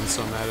top, and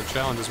some added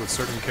challenges with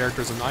certain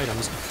characters and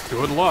items.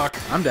 Good luck.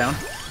 I'm down.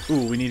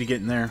 Ooh, we need to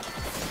get in there.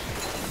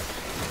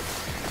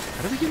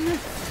 How do we get in there?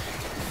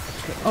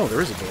 Oh,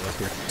 there is a door up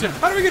here.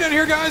 How do we get in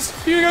here, guys?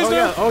 You guys know?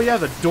 Yeah. Oh yeah,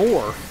 the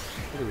door.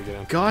 How do we get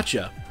in?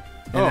 Gotcha.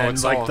 And Oh, then,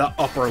 it's like all- the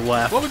upper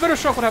left. Well, we better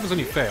show off what happens when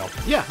you fail.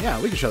 Yeah,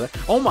 we can show that.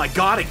 Oh my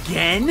god,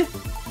 again?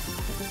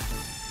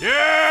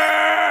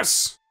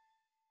 Yes!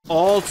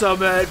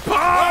 Ultimate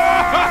power!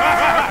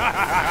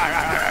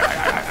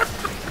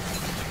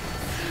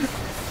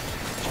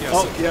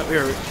 Oh, yeah,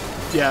 here.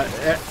 Yeah,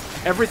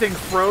 everything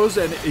froze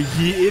and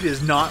it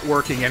is not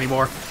working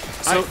anymore.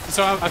 So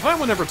I find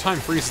whenever time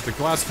freezes, the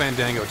Glass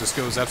Fandango just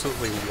goes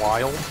absolutely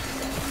wild.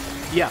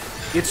 Yeah,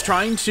 it's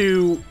trying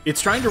to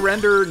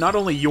render not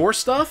only your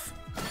stuff,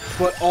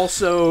 but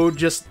also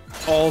just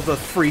all the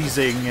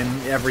freezing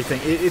and everything.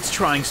 It's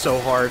trying so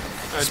hard.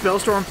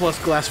 Spellstorm plus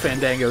Glass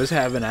Fandango is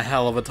having a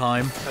hell of a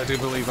time. I do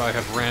believe I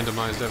have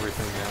randomized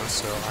everything now,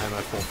 so I am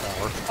at full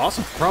power.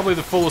 Awesome. Probably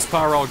the fullest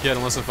power I'll get,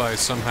 unless if I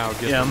somehow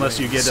get. Yeah, the unless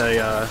you rings. get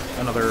a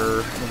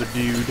another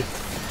dude. You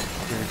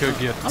could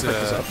get. I'll pick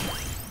this up.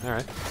 All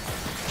right.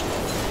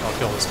 I'll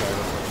kill this guy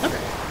real quick.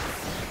 Okay.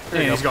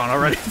 There you And he's go. gone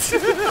already.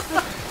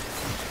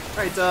 All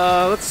right,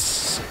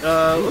 let's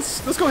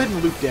go ahead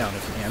and loop down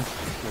if we can.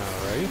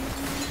 Alrighty.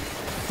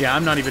 Yeah,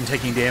 I'm not even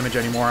taking damage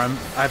anymore.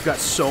 I've got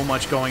so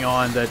much going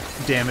on that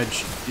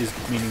damage is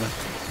meaningless.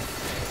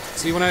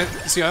 See,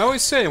 I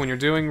always say when you're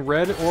doing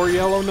red or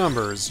yellow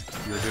numbers,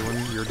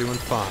 you're doing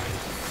fine.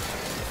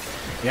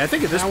 Yeah, I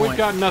think at this Now point we've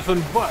got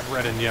nothing but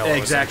red and yellow.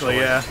 exactly.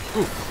 essentially.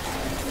 Yeah.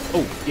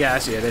 Oh, yeah, I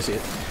see it. I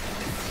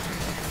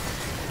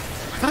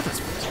thought that's.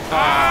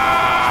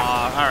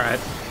 All right.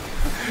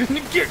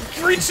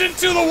 Reach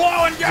into the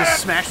wall and get Just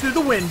it! smash through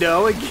the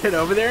window and get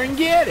over there and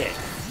get it.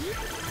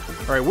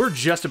 All right, we're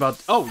just about.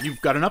 Oh,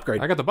 you've got an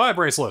upgrade. I got the buy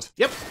bracelet.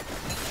 Yep.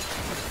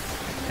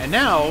 And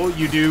now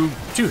you do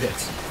 2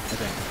 hits, I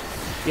think.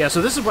 Yeah,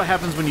 so this is what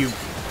happens when you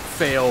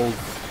fail.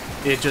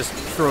 It just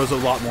throws a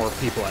lot more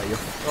people at you.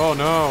 Oh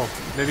no.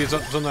 Maybe it's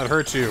something that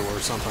hurts you or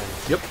something.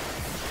 Yep.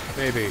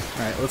 Maybe. All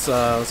right, let's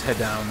head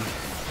down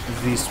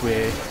this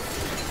way.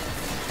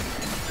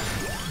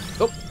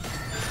 Oh.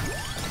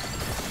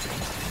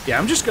 Yeah,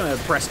 I'm just gonna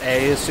press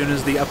A as soon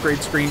as the upgrade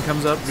screen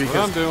comes up. That's what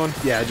I'm doing.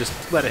 Yeah, just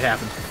let it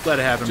happen. Let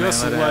it happen,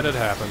 Just man. let it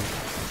happen.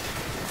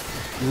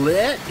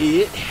 Let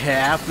it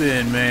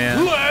happen,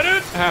 man. Let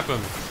it happen.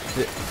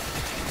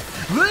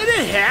 Let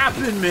it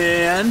happen,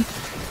 man.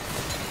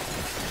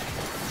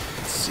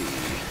 Let's see.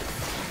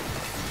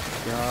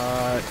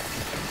 Got.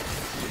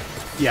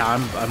 Yeah,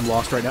 I'm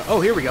lost right now. Oh,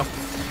 here we go.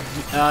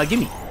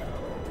 Gimme.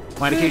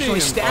 Might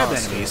occasionally stab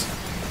enemies.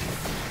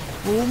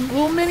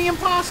 Little mini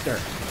imposter.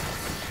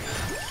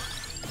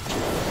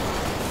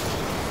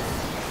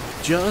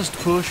 Just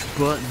push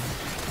button.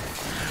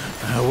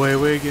 Away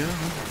we go.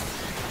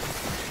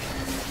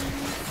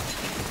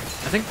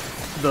 I think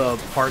the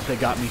part that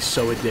got me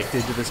so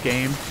addicted to this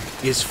game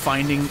is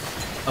finding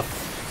a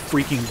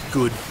freaking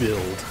good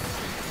build.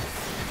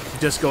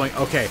 Just going,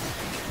 okay,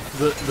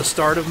 the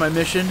start of my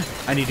mission,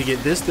 I need to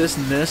get this, this,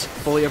 and this,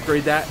 fully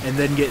upgrade that, and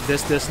then get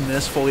this, this, and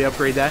this, fully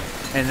upgrade that,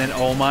 and then,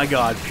 oh my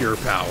god, pure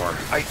power.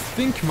 I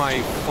think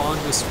my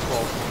fondest,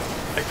 well,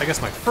 I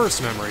guess my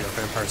first memory of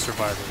Vampire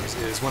Survivors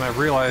is when I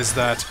realized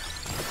that,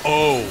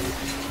 oh,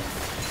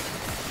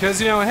 because,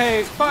 you know,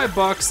 hey,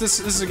 $5, this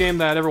is a game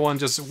that everyone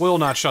just will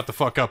not shut the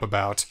fuck up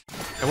about.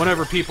 And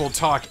whenever people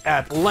talk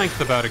at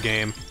length about a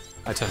game,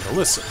 I tend to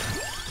listen.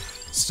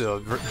 Still,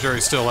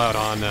 jury's still out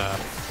on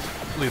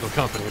Lethal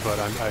Company, but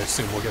I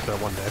assume we'll get there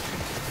one day.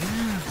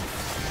 Yeah.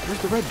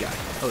 Where's the red guy?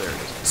 Oh, there it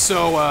is.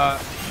 So,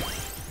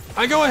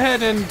 I go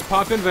ahead and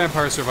pop in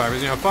Vampire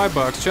Survivors, you know,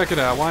 $5, check it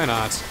out, why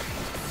not?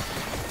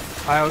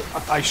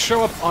 I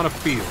show up on a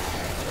field.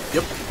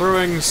 Yep.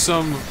 Throwing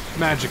some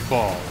magic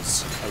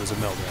balls. I was a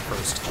meld at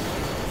first.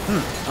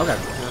 Okay.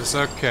 It's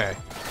okay.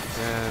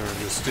 And we're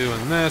just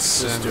doing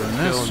this, Just and doing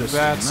we're this, killing just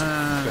bats. doing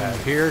that. Bat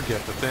here,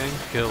 get the thing.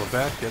 Kill a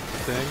bat, get the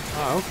thing.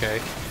 Oh,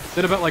 okay.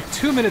 Then about like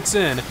 2 minutes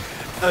in,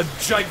 a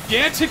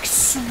gigantic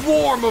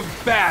swarm of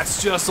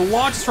bats just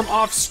launches from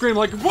off screen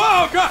like,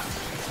 whoa, god!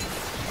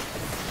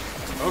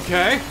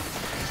 Okay.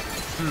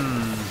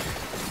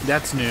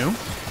 That's new.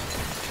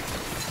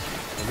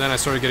 And then I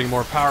started getting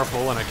more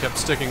powerful, and I kept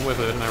sticking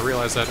with it, and I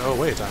realized that, oh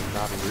wait, I'm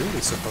not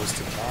really supposed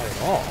to die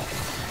at all.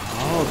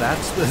 Oh,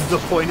 that's the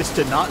point, is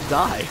to not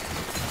die.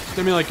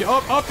 I mean, like,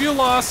 oh, you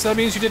lost. That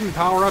means you didn't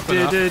power up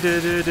enough.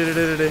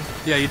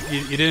 Yeah,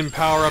 you didn't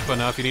power up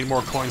enough. You need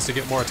more coins to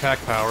get more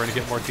attack power and to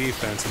get more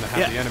defense and to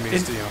have the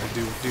enemies to, you know,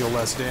 deal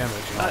less damage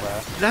and all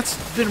that. That's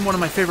been one of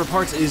my favorite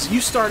parts, is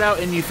you start out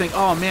and you think,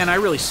 oh man, I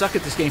really suck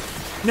at this game.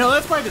 No,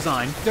 that's by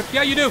design.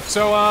 Yeah, you do.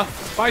 So,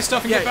 buy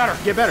stuff and get better.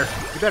 Get better.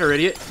 Get better,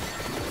 idiot.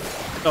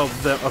 Oh,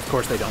 of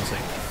course they don't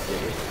sing.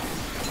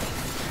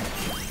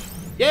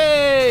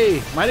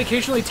 Yay! Might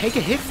occasionally take a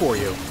hit for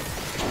you.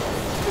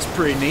 That's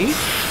pretty neat.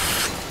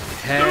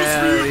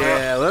 Hell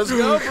yeah, let's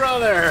go,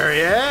 brother!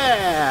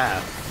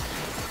 Yeah!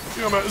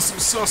 Yeah, man, this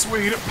is so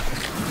sweet.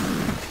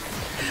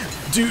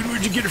 Dude,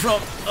 where'd you get it from?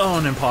 Oh,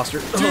 an imposter.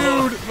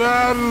 Dude,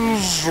 that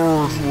is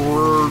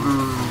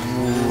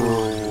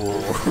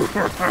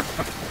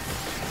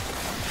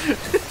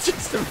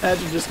Just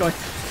imagine just going,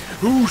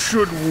 who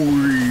should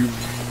we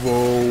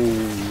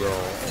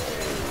vote?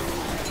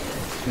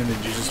 And then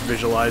you just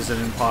visualize an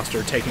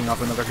imposter taking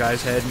off another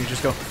guy's head, and you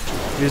just go,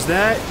 is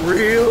that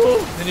real?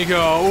 Then you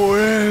go,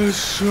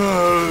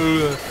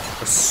 whistle.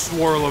 A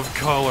swirl of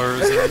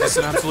colors, and just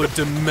an absolute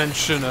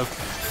dimension of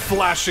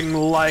flashing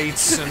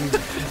lights and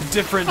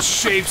different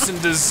shapes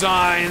and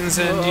designs,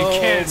 and you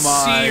can't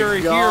see or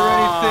hear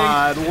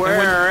anything.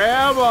 Where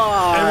am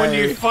I? And when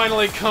you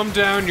finally come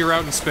down, you're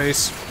out in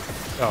space.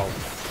 Oh.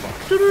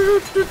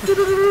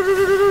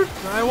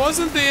 I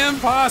wasn't the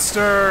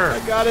imposter! I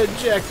got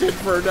ejected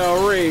for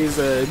no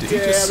reason.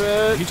 Damn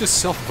it. He just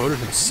self-voted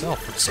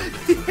himself for some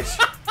reason.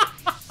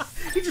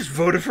 He just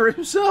voted for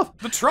himself.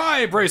 The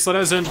try bracelet,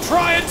 as in,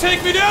 try and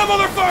take me down,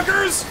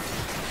 motherfuckers!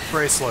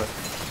 Bracelet.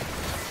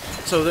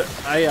 So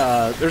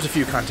there's a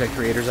few content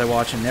creators I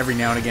watch, and every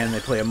now and again they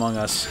play Among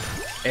Us.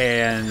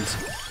 And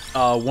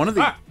one of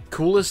the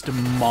coolest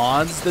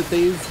mods that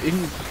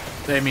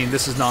I mean,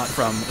 this is not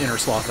from Inner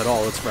Sloth at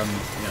all, it's from,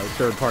 you know,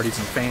 third parties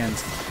and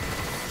fans,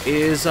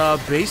 is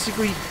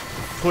basically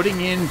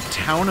putting in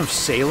Town of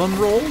Salem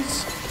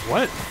roles.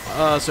 What?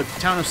 So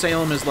Town of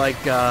Salem is like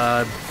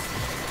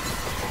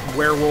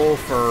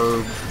werewolf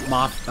or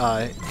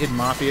hidden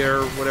mafia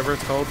or whatever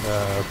it's called.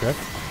 Okay.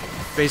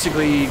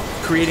 Basically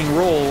creating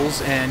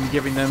roles and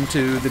giving them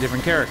to the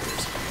different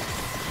characters.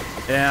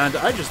 And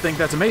I just think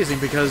that's amazing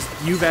because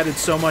you've added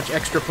so much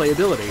extra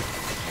playability.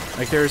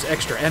 Like, there's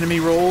extra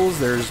enemy roles,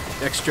 there's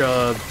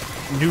extra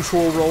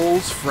neutral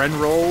roles, friend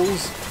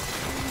roles.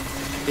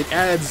 It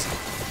adds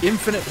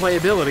infinite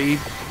playability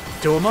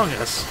to Among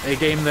Us, a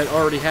game that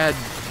already had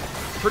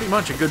pretty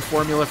much a good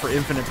formula for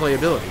infinite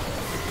playability.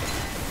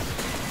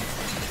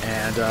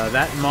 And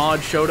that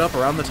mod showed up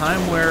around the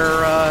time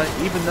where,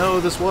 even though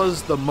this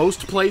was the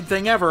most played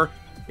thing ever,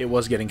 it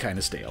was getting kind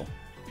of stale.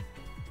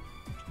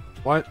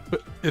 What?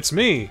 But it's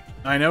me.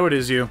 I know it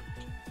is you.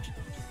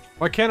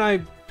 Why can't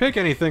I pick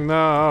anything,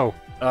 though?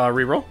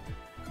 Reroll.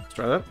 Let's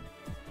try that.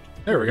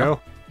 There we go.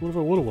 What if I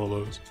wanted one of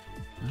those?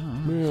 Oh.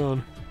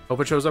 Man. Hope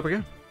it shows up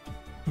again.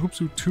 I hope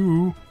so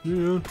too.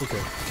 Yeah.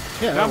 Okay.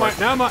 Yeah. Now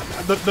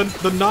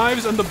the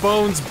knives and the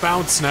bones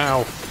bounce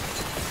now.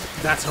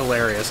 That's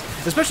hilarious.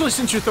 Especially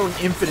since you're throwing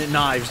infinite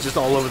knives just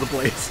all over the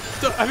place.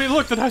 I mean,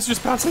 look, the knives are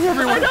just bouncing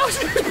everywhere. I know.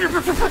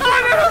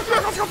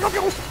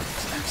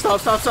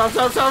 Stop.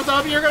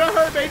 You're gonna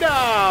hurt me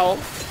now.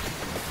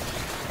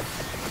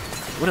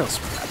 What else?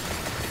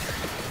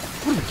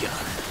 What do we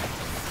got?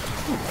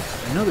 Ooh,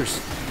 I know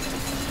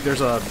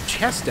there's a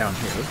chest down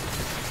here.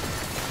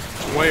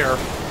 Where?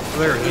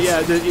 There it is.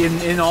 Yeah,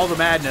 in all the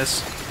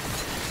madness.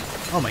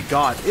 Oh my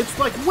god, it's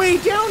like way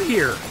down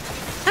here!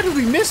 How did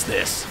we miss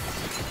this?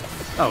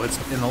 Oh, it's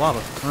in the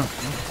lava. Oh.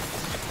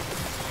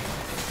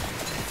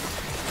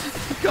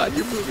 God,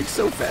 you're moving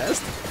so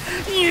fast.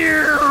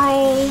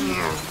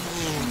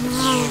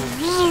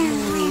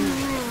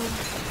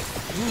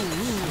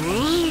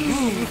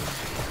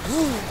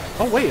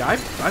 Oh wait, I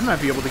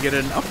might be able to get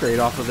an upgrade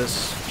off of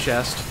this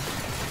chest.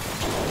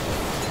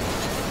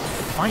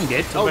 Find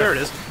it. Oh, there it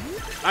is.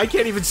 I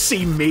can't even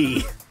see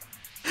me.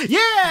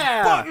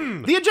 Yeah!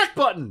 Button! The eject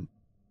button!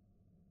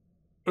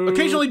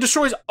 Occasionally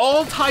destroys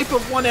all type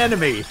of one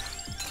enemy.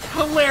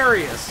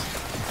 Hilarious.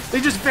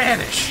 They just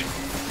vanish.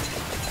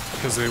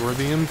 Because they were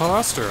the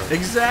imposter.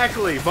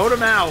 Exactly. Vote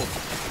them out.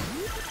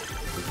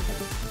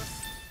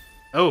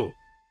 Oh.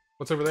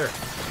 What's over there?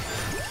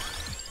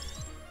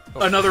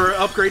 Oh. Another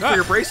upgrade for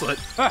your bracelet.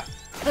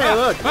 Hey,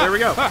 look. There we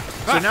go.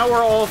 So now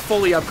we're all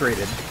fully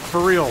upgraded. For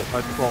real.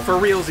 Well, for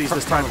realsies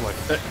this time.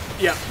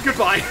 Yeah,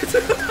 goodbye.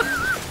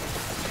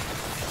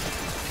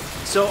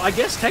 So I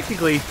guess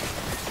technically,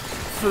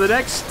 for the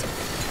next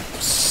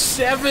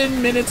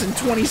 7 minutes and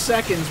 20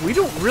 seconds, we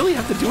don't really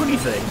have to do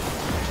anything.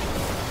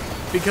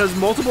 Because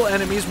multiple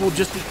enemies will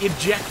just be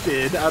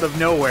ejected out of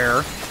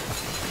nowhere.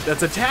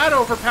 That's a tad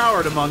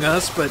overpowered among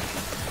us, but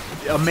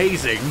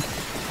amazing.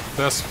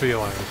 Best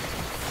feeling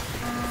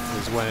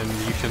is when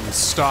you can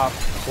stop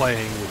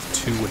playing with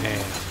two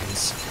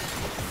hands.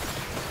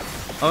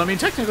 Well, I mean,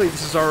 technically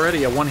this is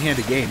already a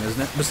one-handed game,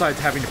 isn't it? Besides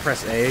having to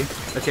press A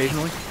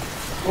occasionally.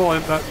 Well,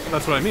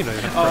 that's what I mean.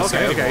 Oh,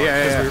 okay,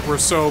 yeah. We're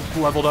so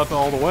leveled up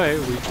all the way.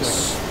 We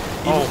just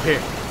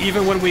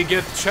even when we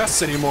get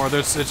chests anymore,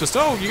 it's just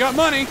you got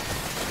money.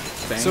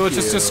 So it's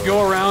just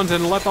go around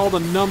and let all the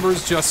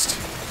numbers just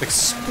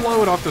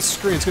explode off the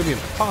screen. It's gonna be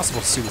impossible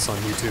to see this on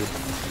YouTube.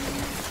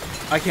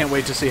 I can't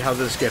wait to see how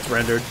this gets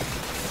rendered.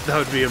 That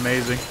would be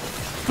amazing.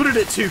 Put it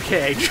at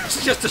 2K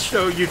just to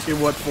show YouTube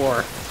what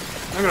for.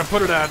 I'm gonna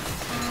put it at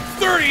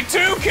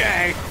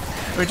 32K.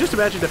 I mean, just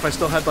imagine if I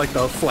still had, like,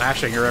 the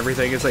flashing or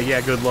everything. It's like, yeah,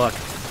 good luck.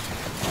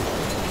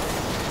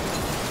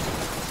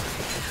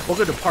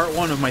 Welcome to part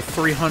 1 of my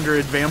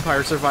 300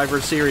 Vampire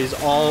Survivors series,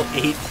 all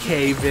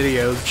 8K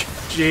videos.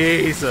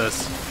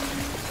 Jesus.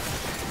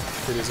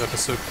 It is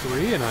episode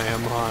 3, and I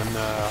am on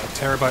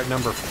terabyte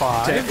number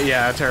 5.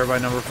 Yeah,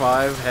 terabyte number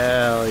 5.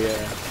 Hell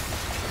yeah.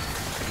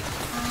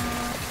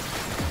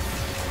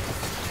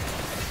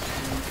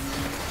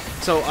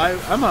 So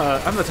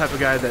I'm the type of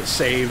guy that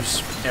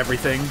saves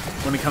everything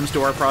when it comes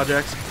to our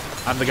projects.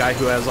 I'm the guy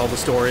who has all the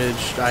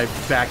storage. I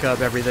back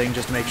up everything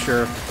just to make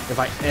sure if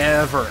I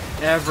ever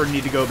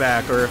need to go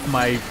back, or if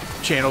my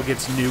channel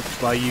gets nuked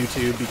by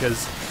YouTube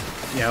because,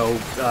 you know,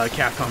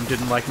 Capcom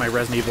didn't like my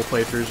Resident Evil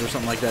playthroughs or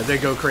something like that, they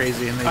go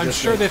crazy and I'm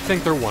sure they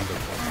think they're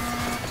wonderful.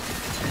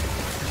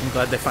 I'm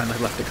glad they finally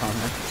left a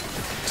comment.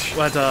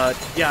 But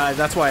yeah,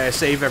 that's why I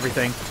save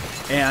everything.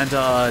 And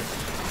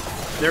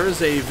there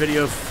is a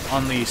video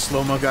on the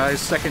Slow-Mo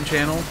Guys second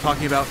channel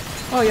talking about,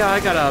 oh yeah, I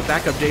got a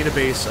backup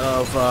database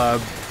of, I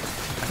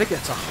think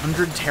it's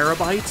 100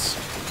 terabytes.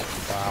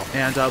 Wow.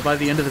 And by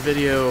the end of the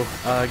video,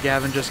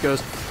 Gavin just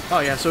goes, oh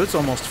yeah, so it's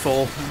almost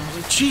full. And I was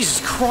like, Jesus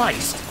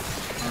Christ!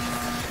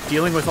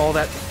 Dealing with all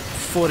that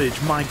footage,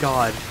 my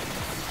god.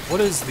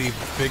 What is the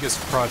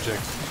biggest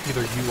project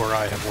either you or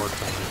I have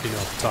worked on, if you know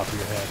off the top of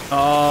your head?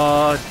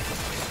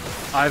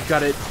 I've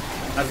got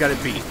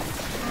it beat.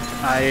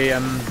 I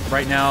am,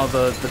 right now,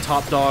 the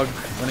top dog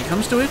when it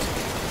comes to it.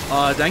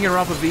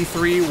 Danganronpa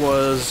V3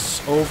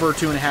 was over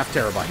 2.5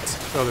 terabytes.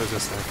 Oh, there's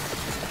this thing.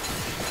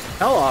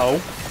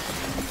 Hello.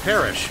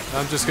 Perish.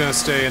 I'm just gonna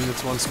stay in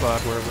this one spot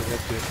wherever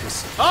it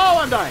is. Oh,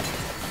 I'm dying!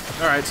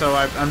 Alright, so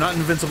I'm not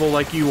invincible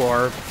like you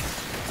are.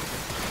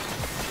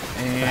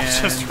 And... That's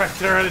just right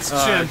there at its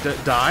chin.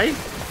 Die?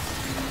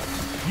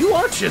 You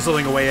are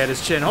chiseling away at his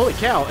chin. Holy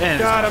cow.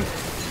 And got him.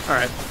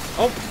 Alright.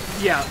 Oh,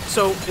 yeah.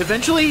 So,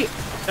 eventually,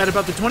 at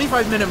about the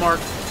 25-minute mark,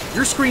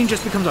 your screen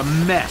just becomes a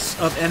mess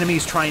of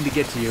enemies trying to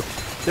get to you.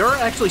 There are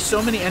actually so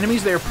many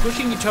enemies, they are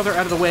pushing each other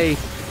out of the way,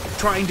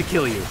 trying to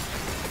kill you.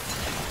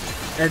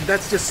 And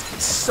that's just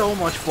so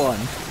much fun.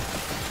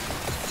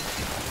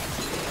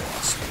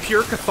 It's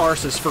pure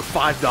catharsis for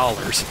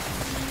 $5.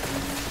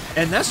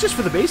 And that's just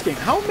for the base game.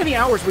 How many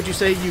hours would you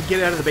say you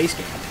get out of the base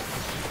game?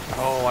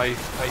 Oh, I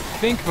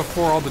think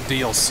before all the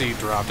DLC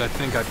dropped, I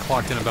think I'd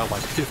clocked in about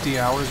like 50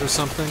 hours or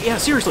something. Yeah,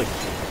 seriously.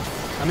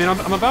 I mean,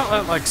 I'm about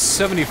at like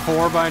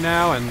 74 by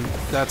now, and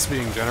that's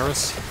being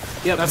generous.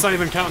 Yeah, that's not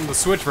even counting the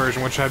Switch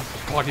version, which I'd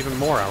clock even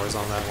more hours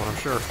on that one, I'm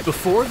sure.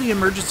 Before the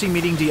Emergency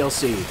Meeting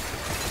DLC,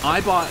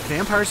 I bought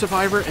Vampire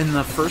Survivor and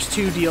the first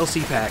 2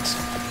 DLC packs.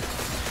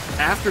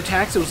 After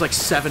tax, it was like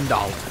 $7.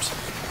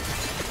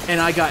 And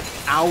I got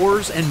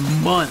hours and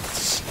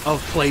months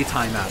of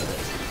playtime out of it.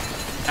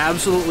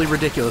 Absolutely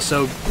ridiculous.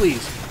 So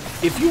please,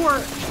 if you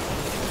are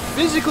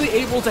physically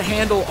able to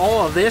handle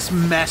all of this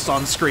mess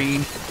on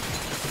screen,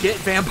 get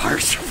Vampire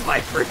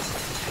Survivors.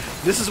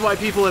 This is why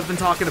people have been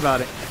talking about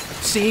it.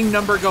 seeing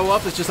number go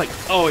up is just like,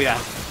 oh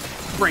yeah,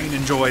 brain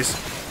enjoys,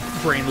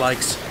 brain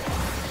likes.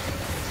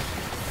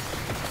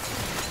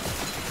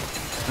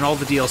 And all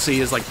the DLC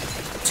is like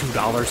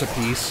 $2 a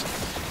piece.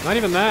 Not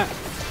even that.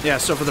 Yeah,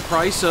 so for the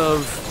price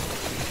of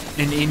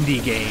an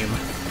indie game,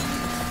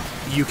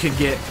 you can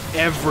get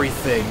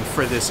everything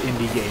for this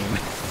indie game.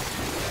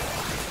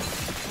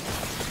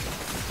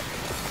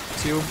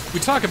 See, we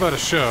talk about a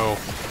show,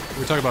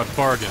 we talk about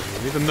bargain,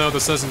 and even though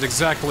this doesn't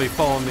exactly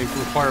fall in the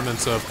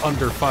requirements of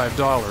under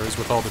 $5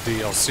 with all the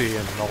DLC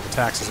and all the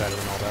taxes added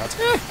and all that.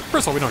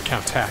 First of all, we don't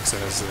count tax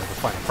as the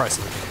final price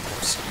of the game, of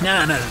course.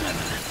 No.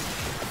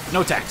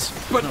 No tax.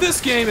 But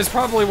this game is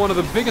probably one of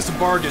the biggest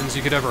bargains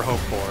you could ever hope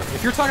for.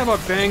 If you're talking about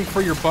bang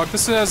for your buck,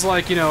 this has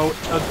like, you know,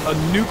 a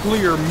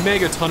nuclear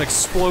megaton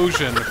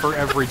explosion for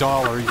every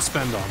dollar you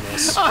spend on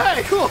this. Oh,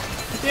 hey, cool.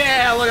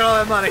 Yeah, look at all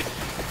that money.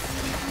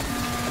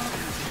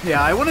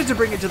 Yeah, I wanted to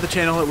bring it to the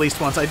channel at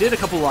least once. I did a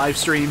couple live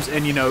streams,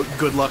 and, you know,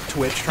 good luck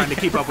Twitch, trying to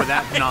keep up with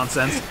that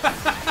nonsense.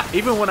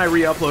 Even when I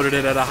re-uploaded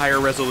it at a higher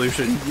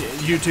resolution,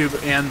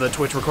 YouTube and the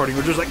Twitch recording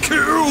were just like,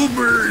 kill me!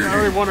 I'm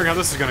already wondering how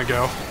this is gonna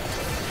go.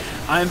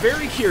 I'm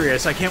very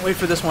curious. I can't wait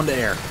for this one to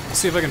air. Let's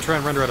see if I can try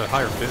and render at a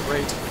higher bit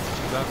rate.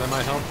 That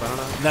might help, I don't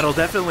know. That'll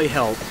definitely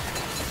help.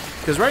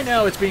 Because right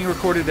now it's being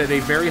recorded at a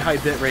very high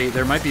bit rate.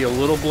 There might be a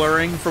little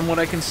blurring from what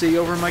I can see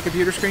over my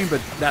computer screen, but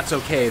that's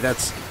okay.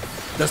 That's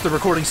the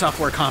recording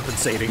software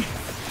compensating.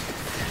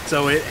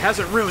 So it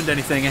hasn't ruined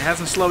anything. It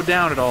hasn't slowed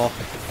down at all.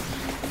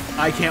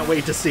 I can't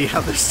wait to see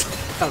how this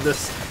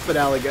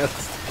finale goes.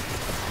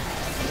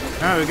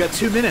 Alright, we've got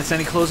 2 minutes.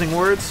 Any closing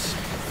words?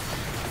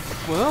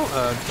 Well,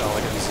 all I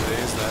can say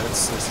is that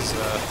this is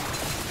a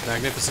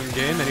magnificent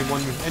game.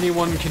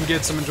 Anyone can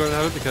get some enjoyment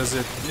out of it because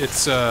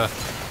its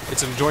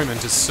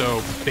enjoyment is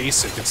so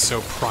basic, it's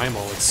so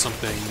primal, it's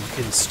something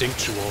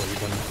instinctual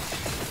even.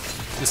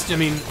 I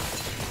mean,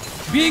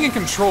 being in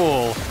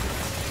control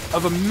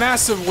of a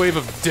massive wave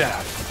of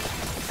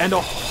death and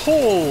a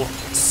whole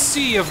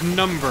sea of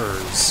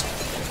numbers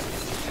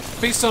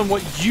based on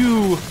what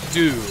you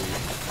do,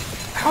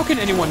 how can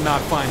anyone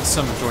not find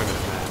some enjoyment in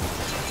that?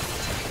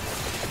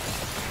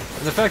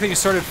 And the fact that you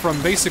started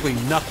from basically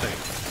nothing.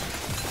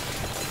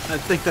 I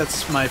think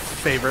that's my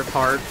favorite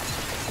part,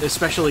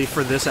 especially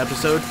for this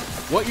episode.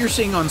 What you're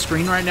seeing on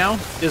screen right now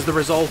is the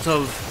result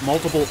of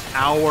multiple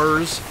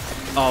hours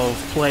of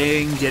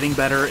playing, getting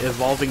better,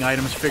 evolving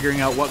items,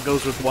 figuring out what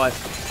goes with what,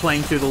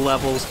 playing through the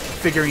levels,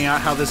 figuring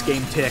out how this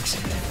game ticks.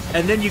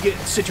 And then you get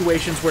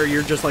situations where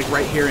you're just like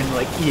right here and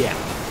like, yeah,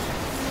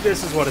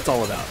 this is what it's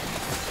all about.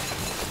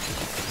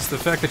 It's the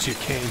fact that you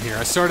came here.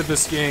 I started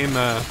this game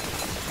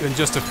in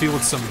just a field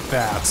with some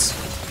bats.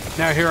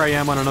 Now here I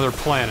am on another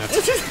planet,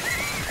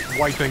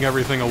 wiping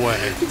everything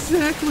away.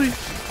 Exactly.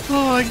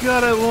 Oh my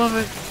god, I love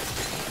it.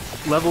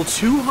 Level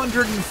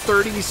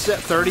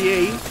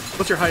 238.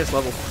 What's your highest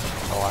level?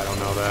 Oh, I don't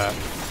know that.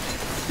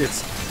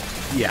 It's,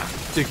 yeah.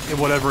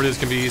 Whatever it is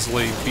can be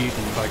easily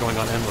beaten by going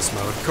on endless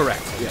mode.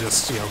 Correct. And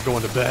just, you know,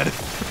 going to bed.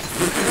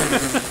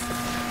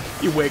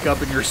 You wake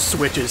up and your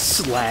Switch is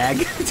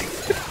slag.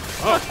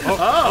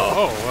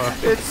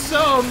 It's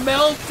so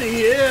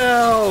melty,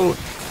 ew!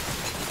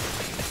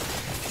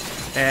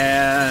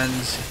 And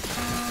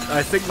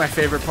I think my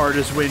favorite part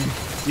is when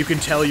you can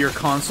tell your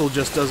console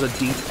just does a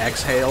deep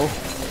exhale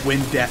when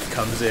death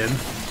comes in.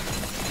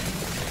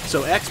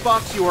 So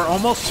Xbox, you are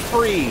almost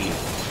free.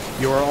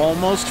 You are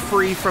almost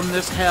free from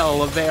this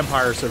hell of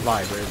Vampire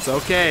Survivor. It's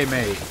okay,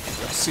 mate.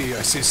 I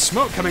see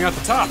smoke coming out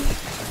the top.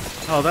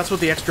 Oh, that's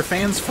what the extra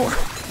fan's for.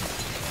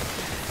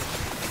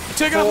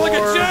 Take it up like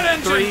a jet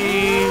engine! 3,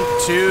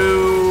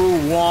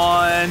 2,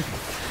 1.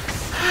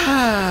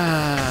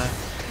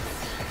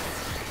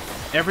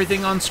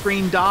 Everything on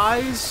screen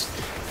dies,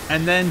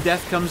 and then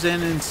death comes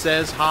in and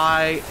says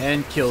hi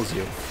and kills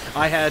you.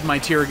 I had my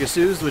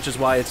Tiragasu's, which is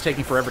why it's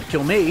taking forever to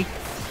kill me.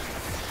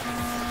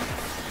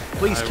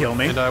 Please kill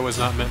me. And I was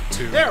not meant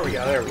to. There we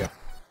go.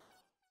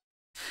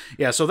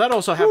 Yeah, so that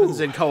also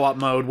happens in co-op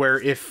mode, where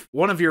if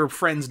one of your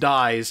friends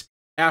dies,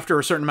 after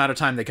a certain amount of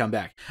time they come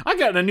back. I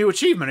got a new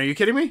achievement, are you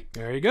kidding me?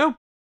 There you go.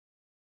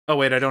 Oh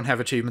wait, I don't have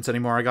achievements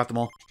anymore, I got them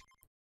all.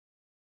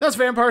 That's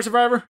Vampire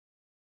Survivor.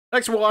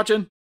 Thanks for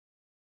watching.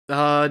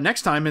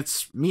 Next time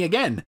it's me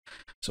again.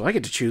 So I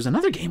get to choose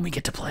another game we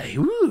get to play.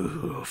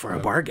 Ooh, for a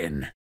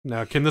bargain.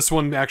 Now, can this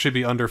one actually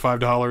be under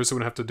 $5 so we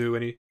don't have to do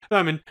any...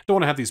 I mean, don't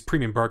want to have these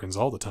premium bargains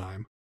all the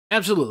time.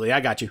 Absolutely, I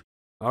got you.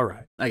 All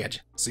right. I got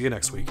you. See you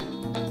next week.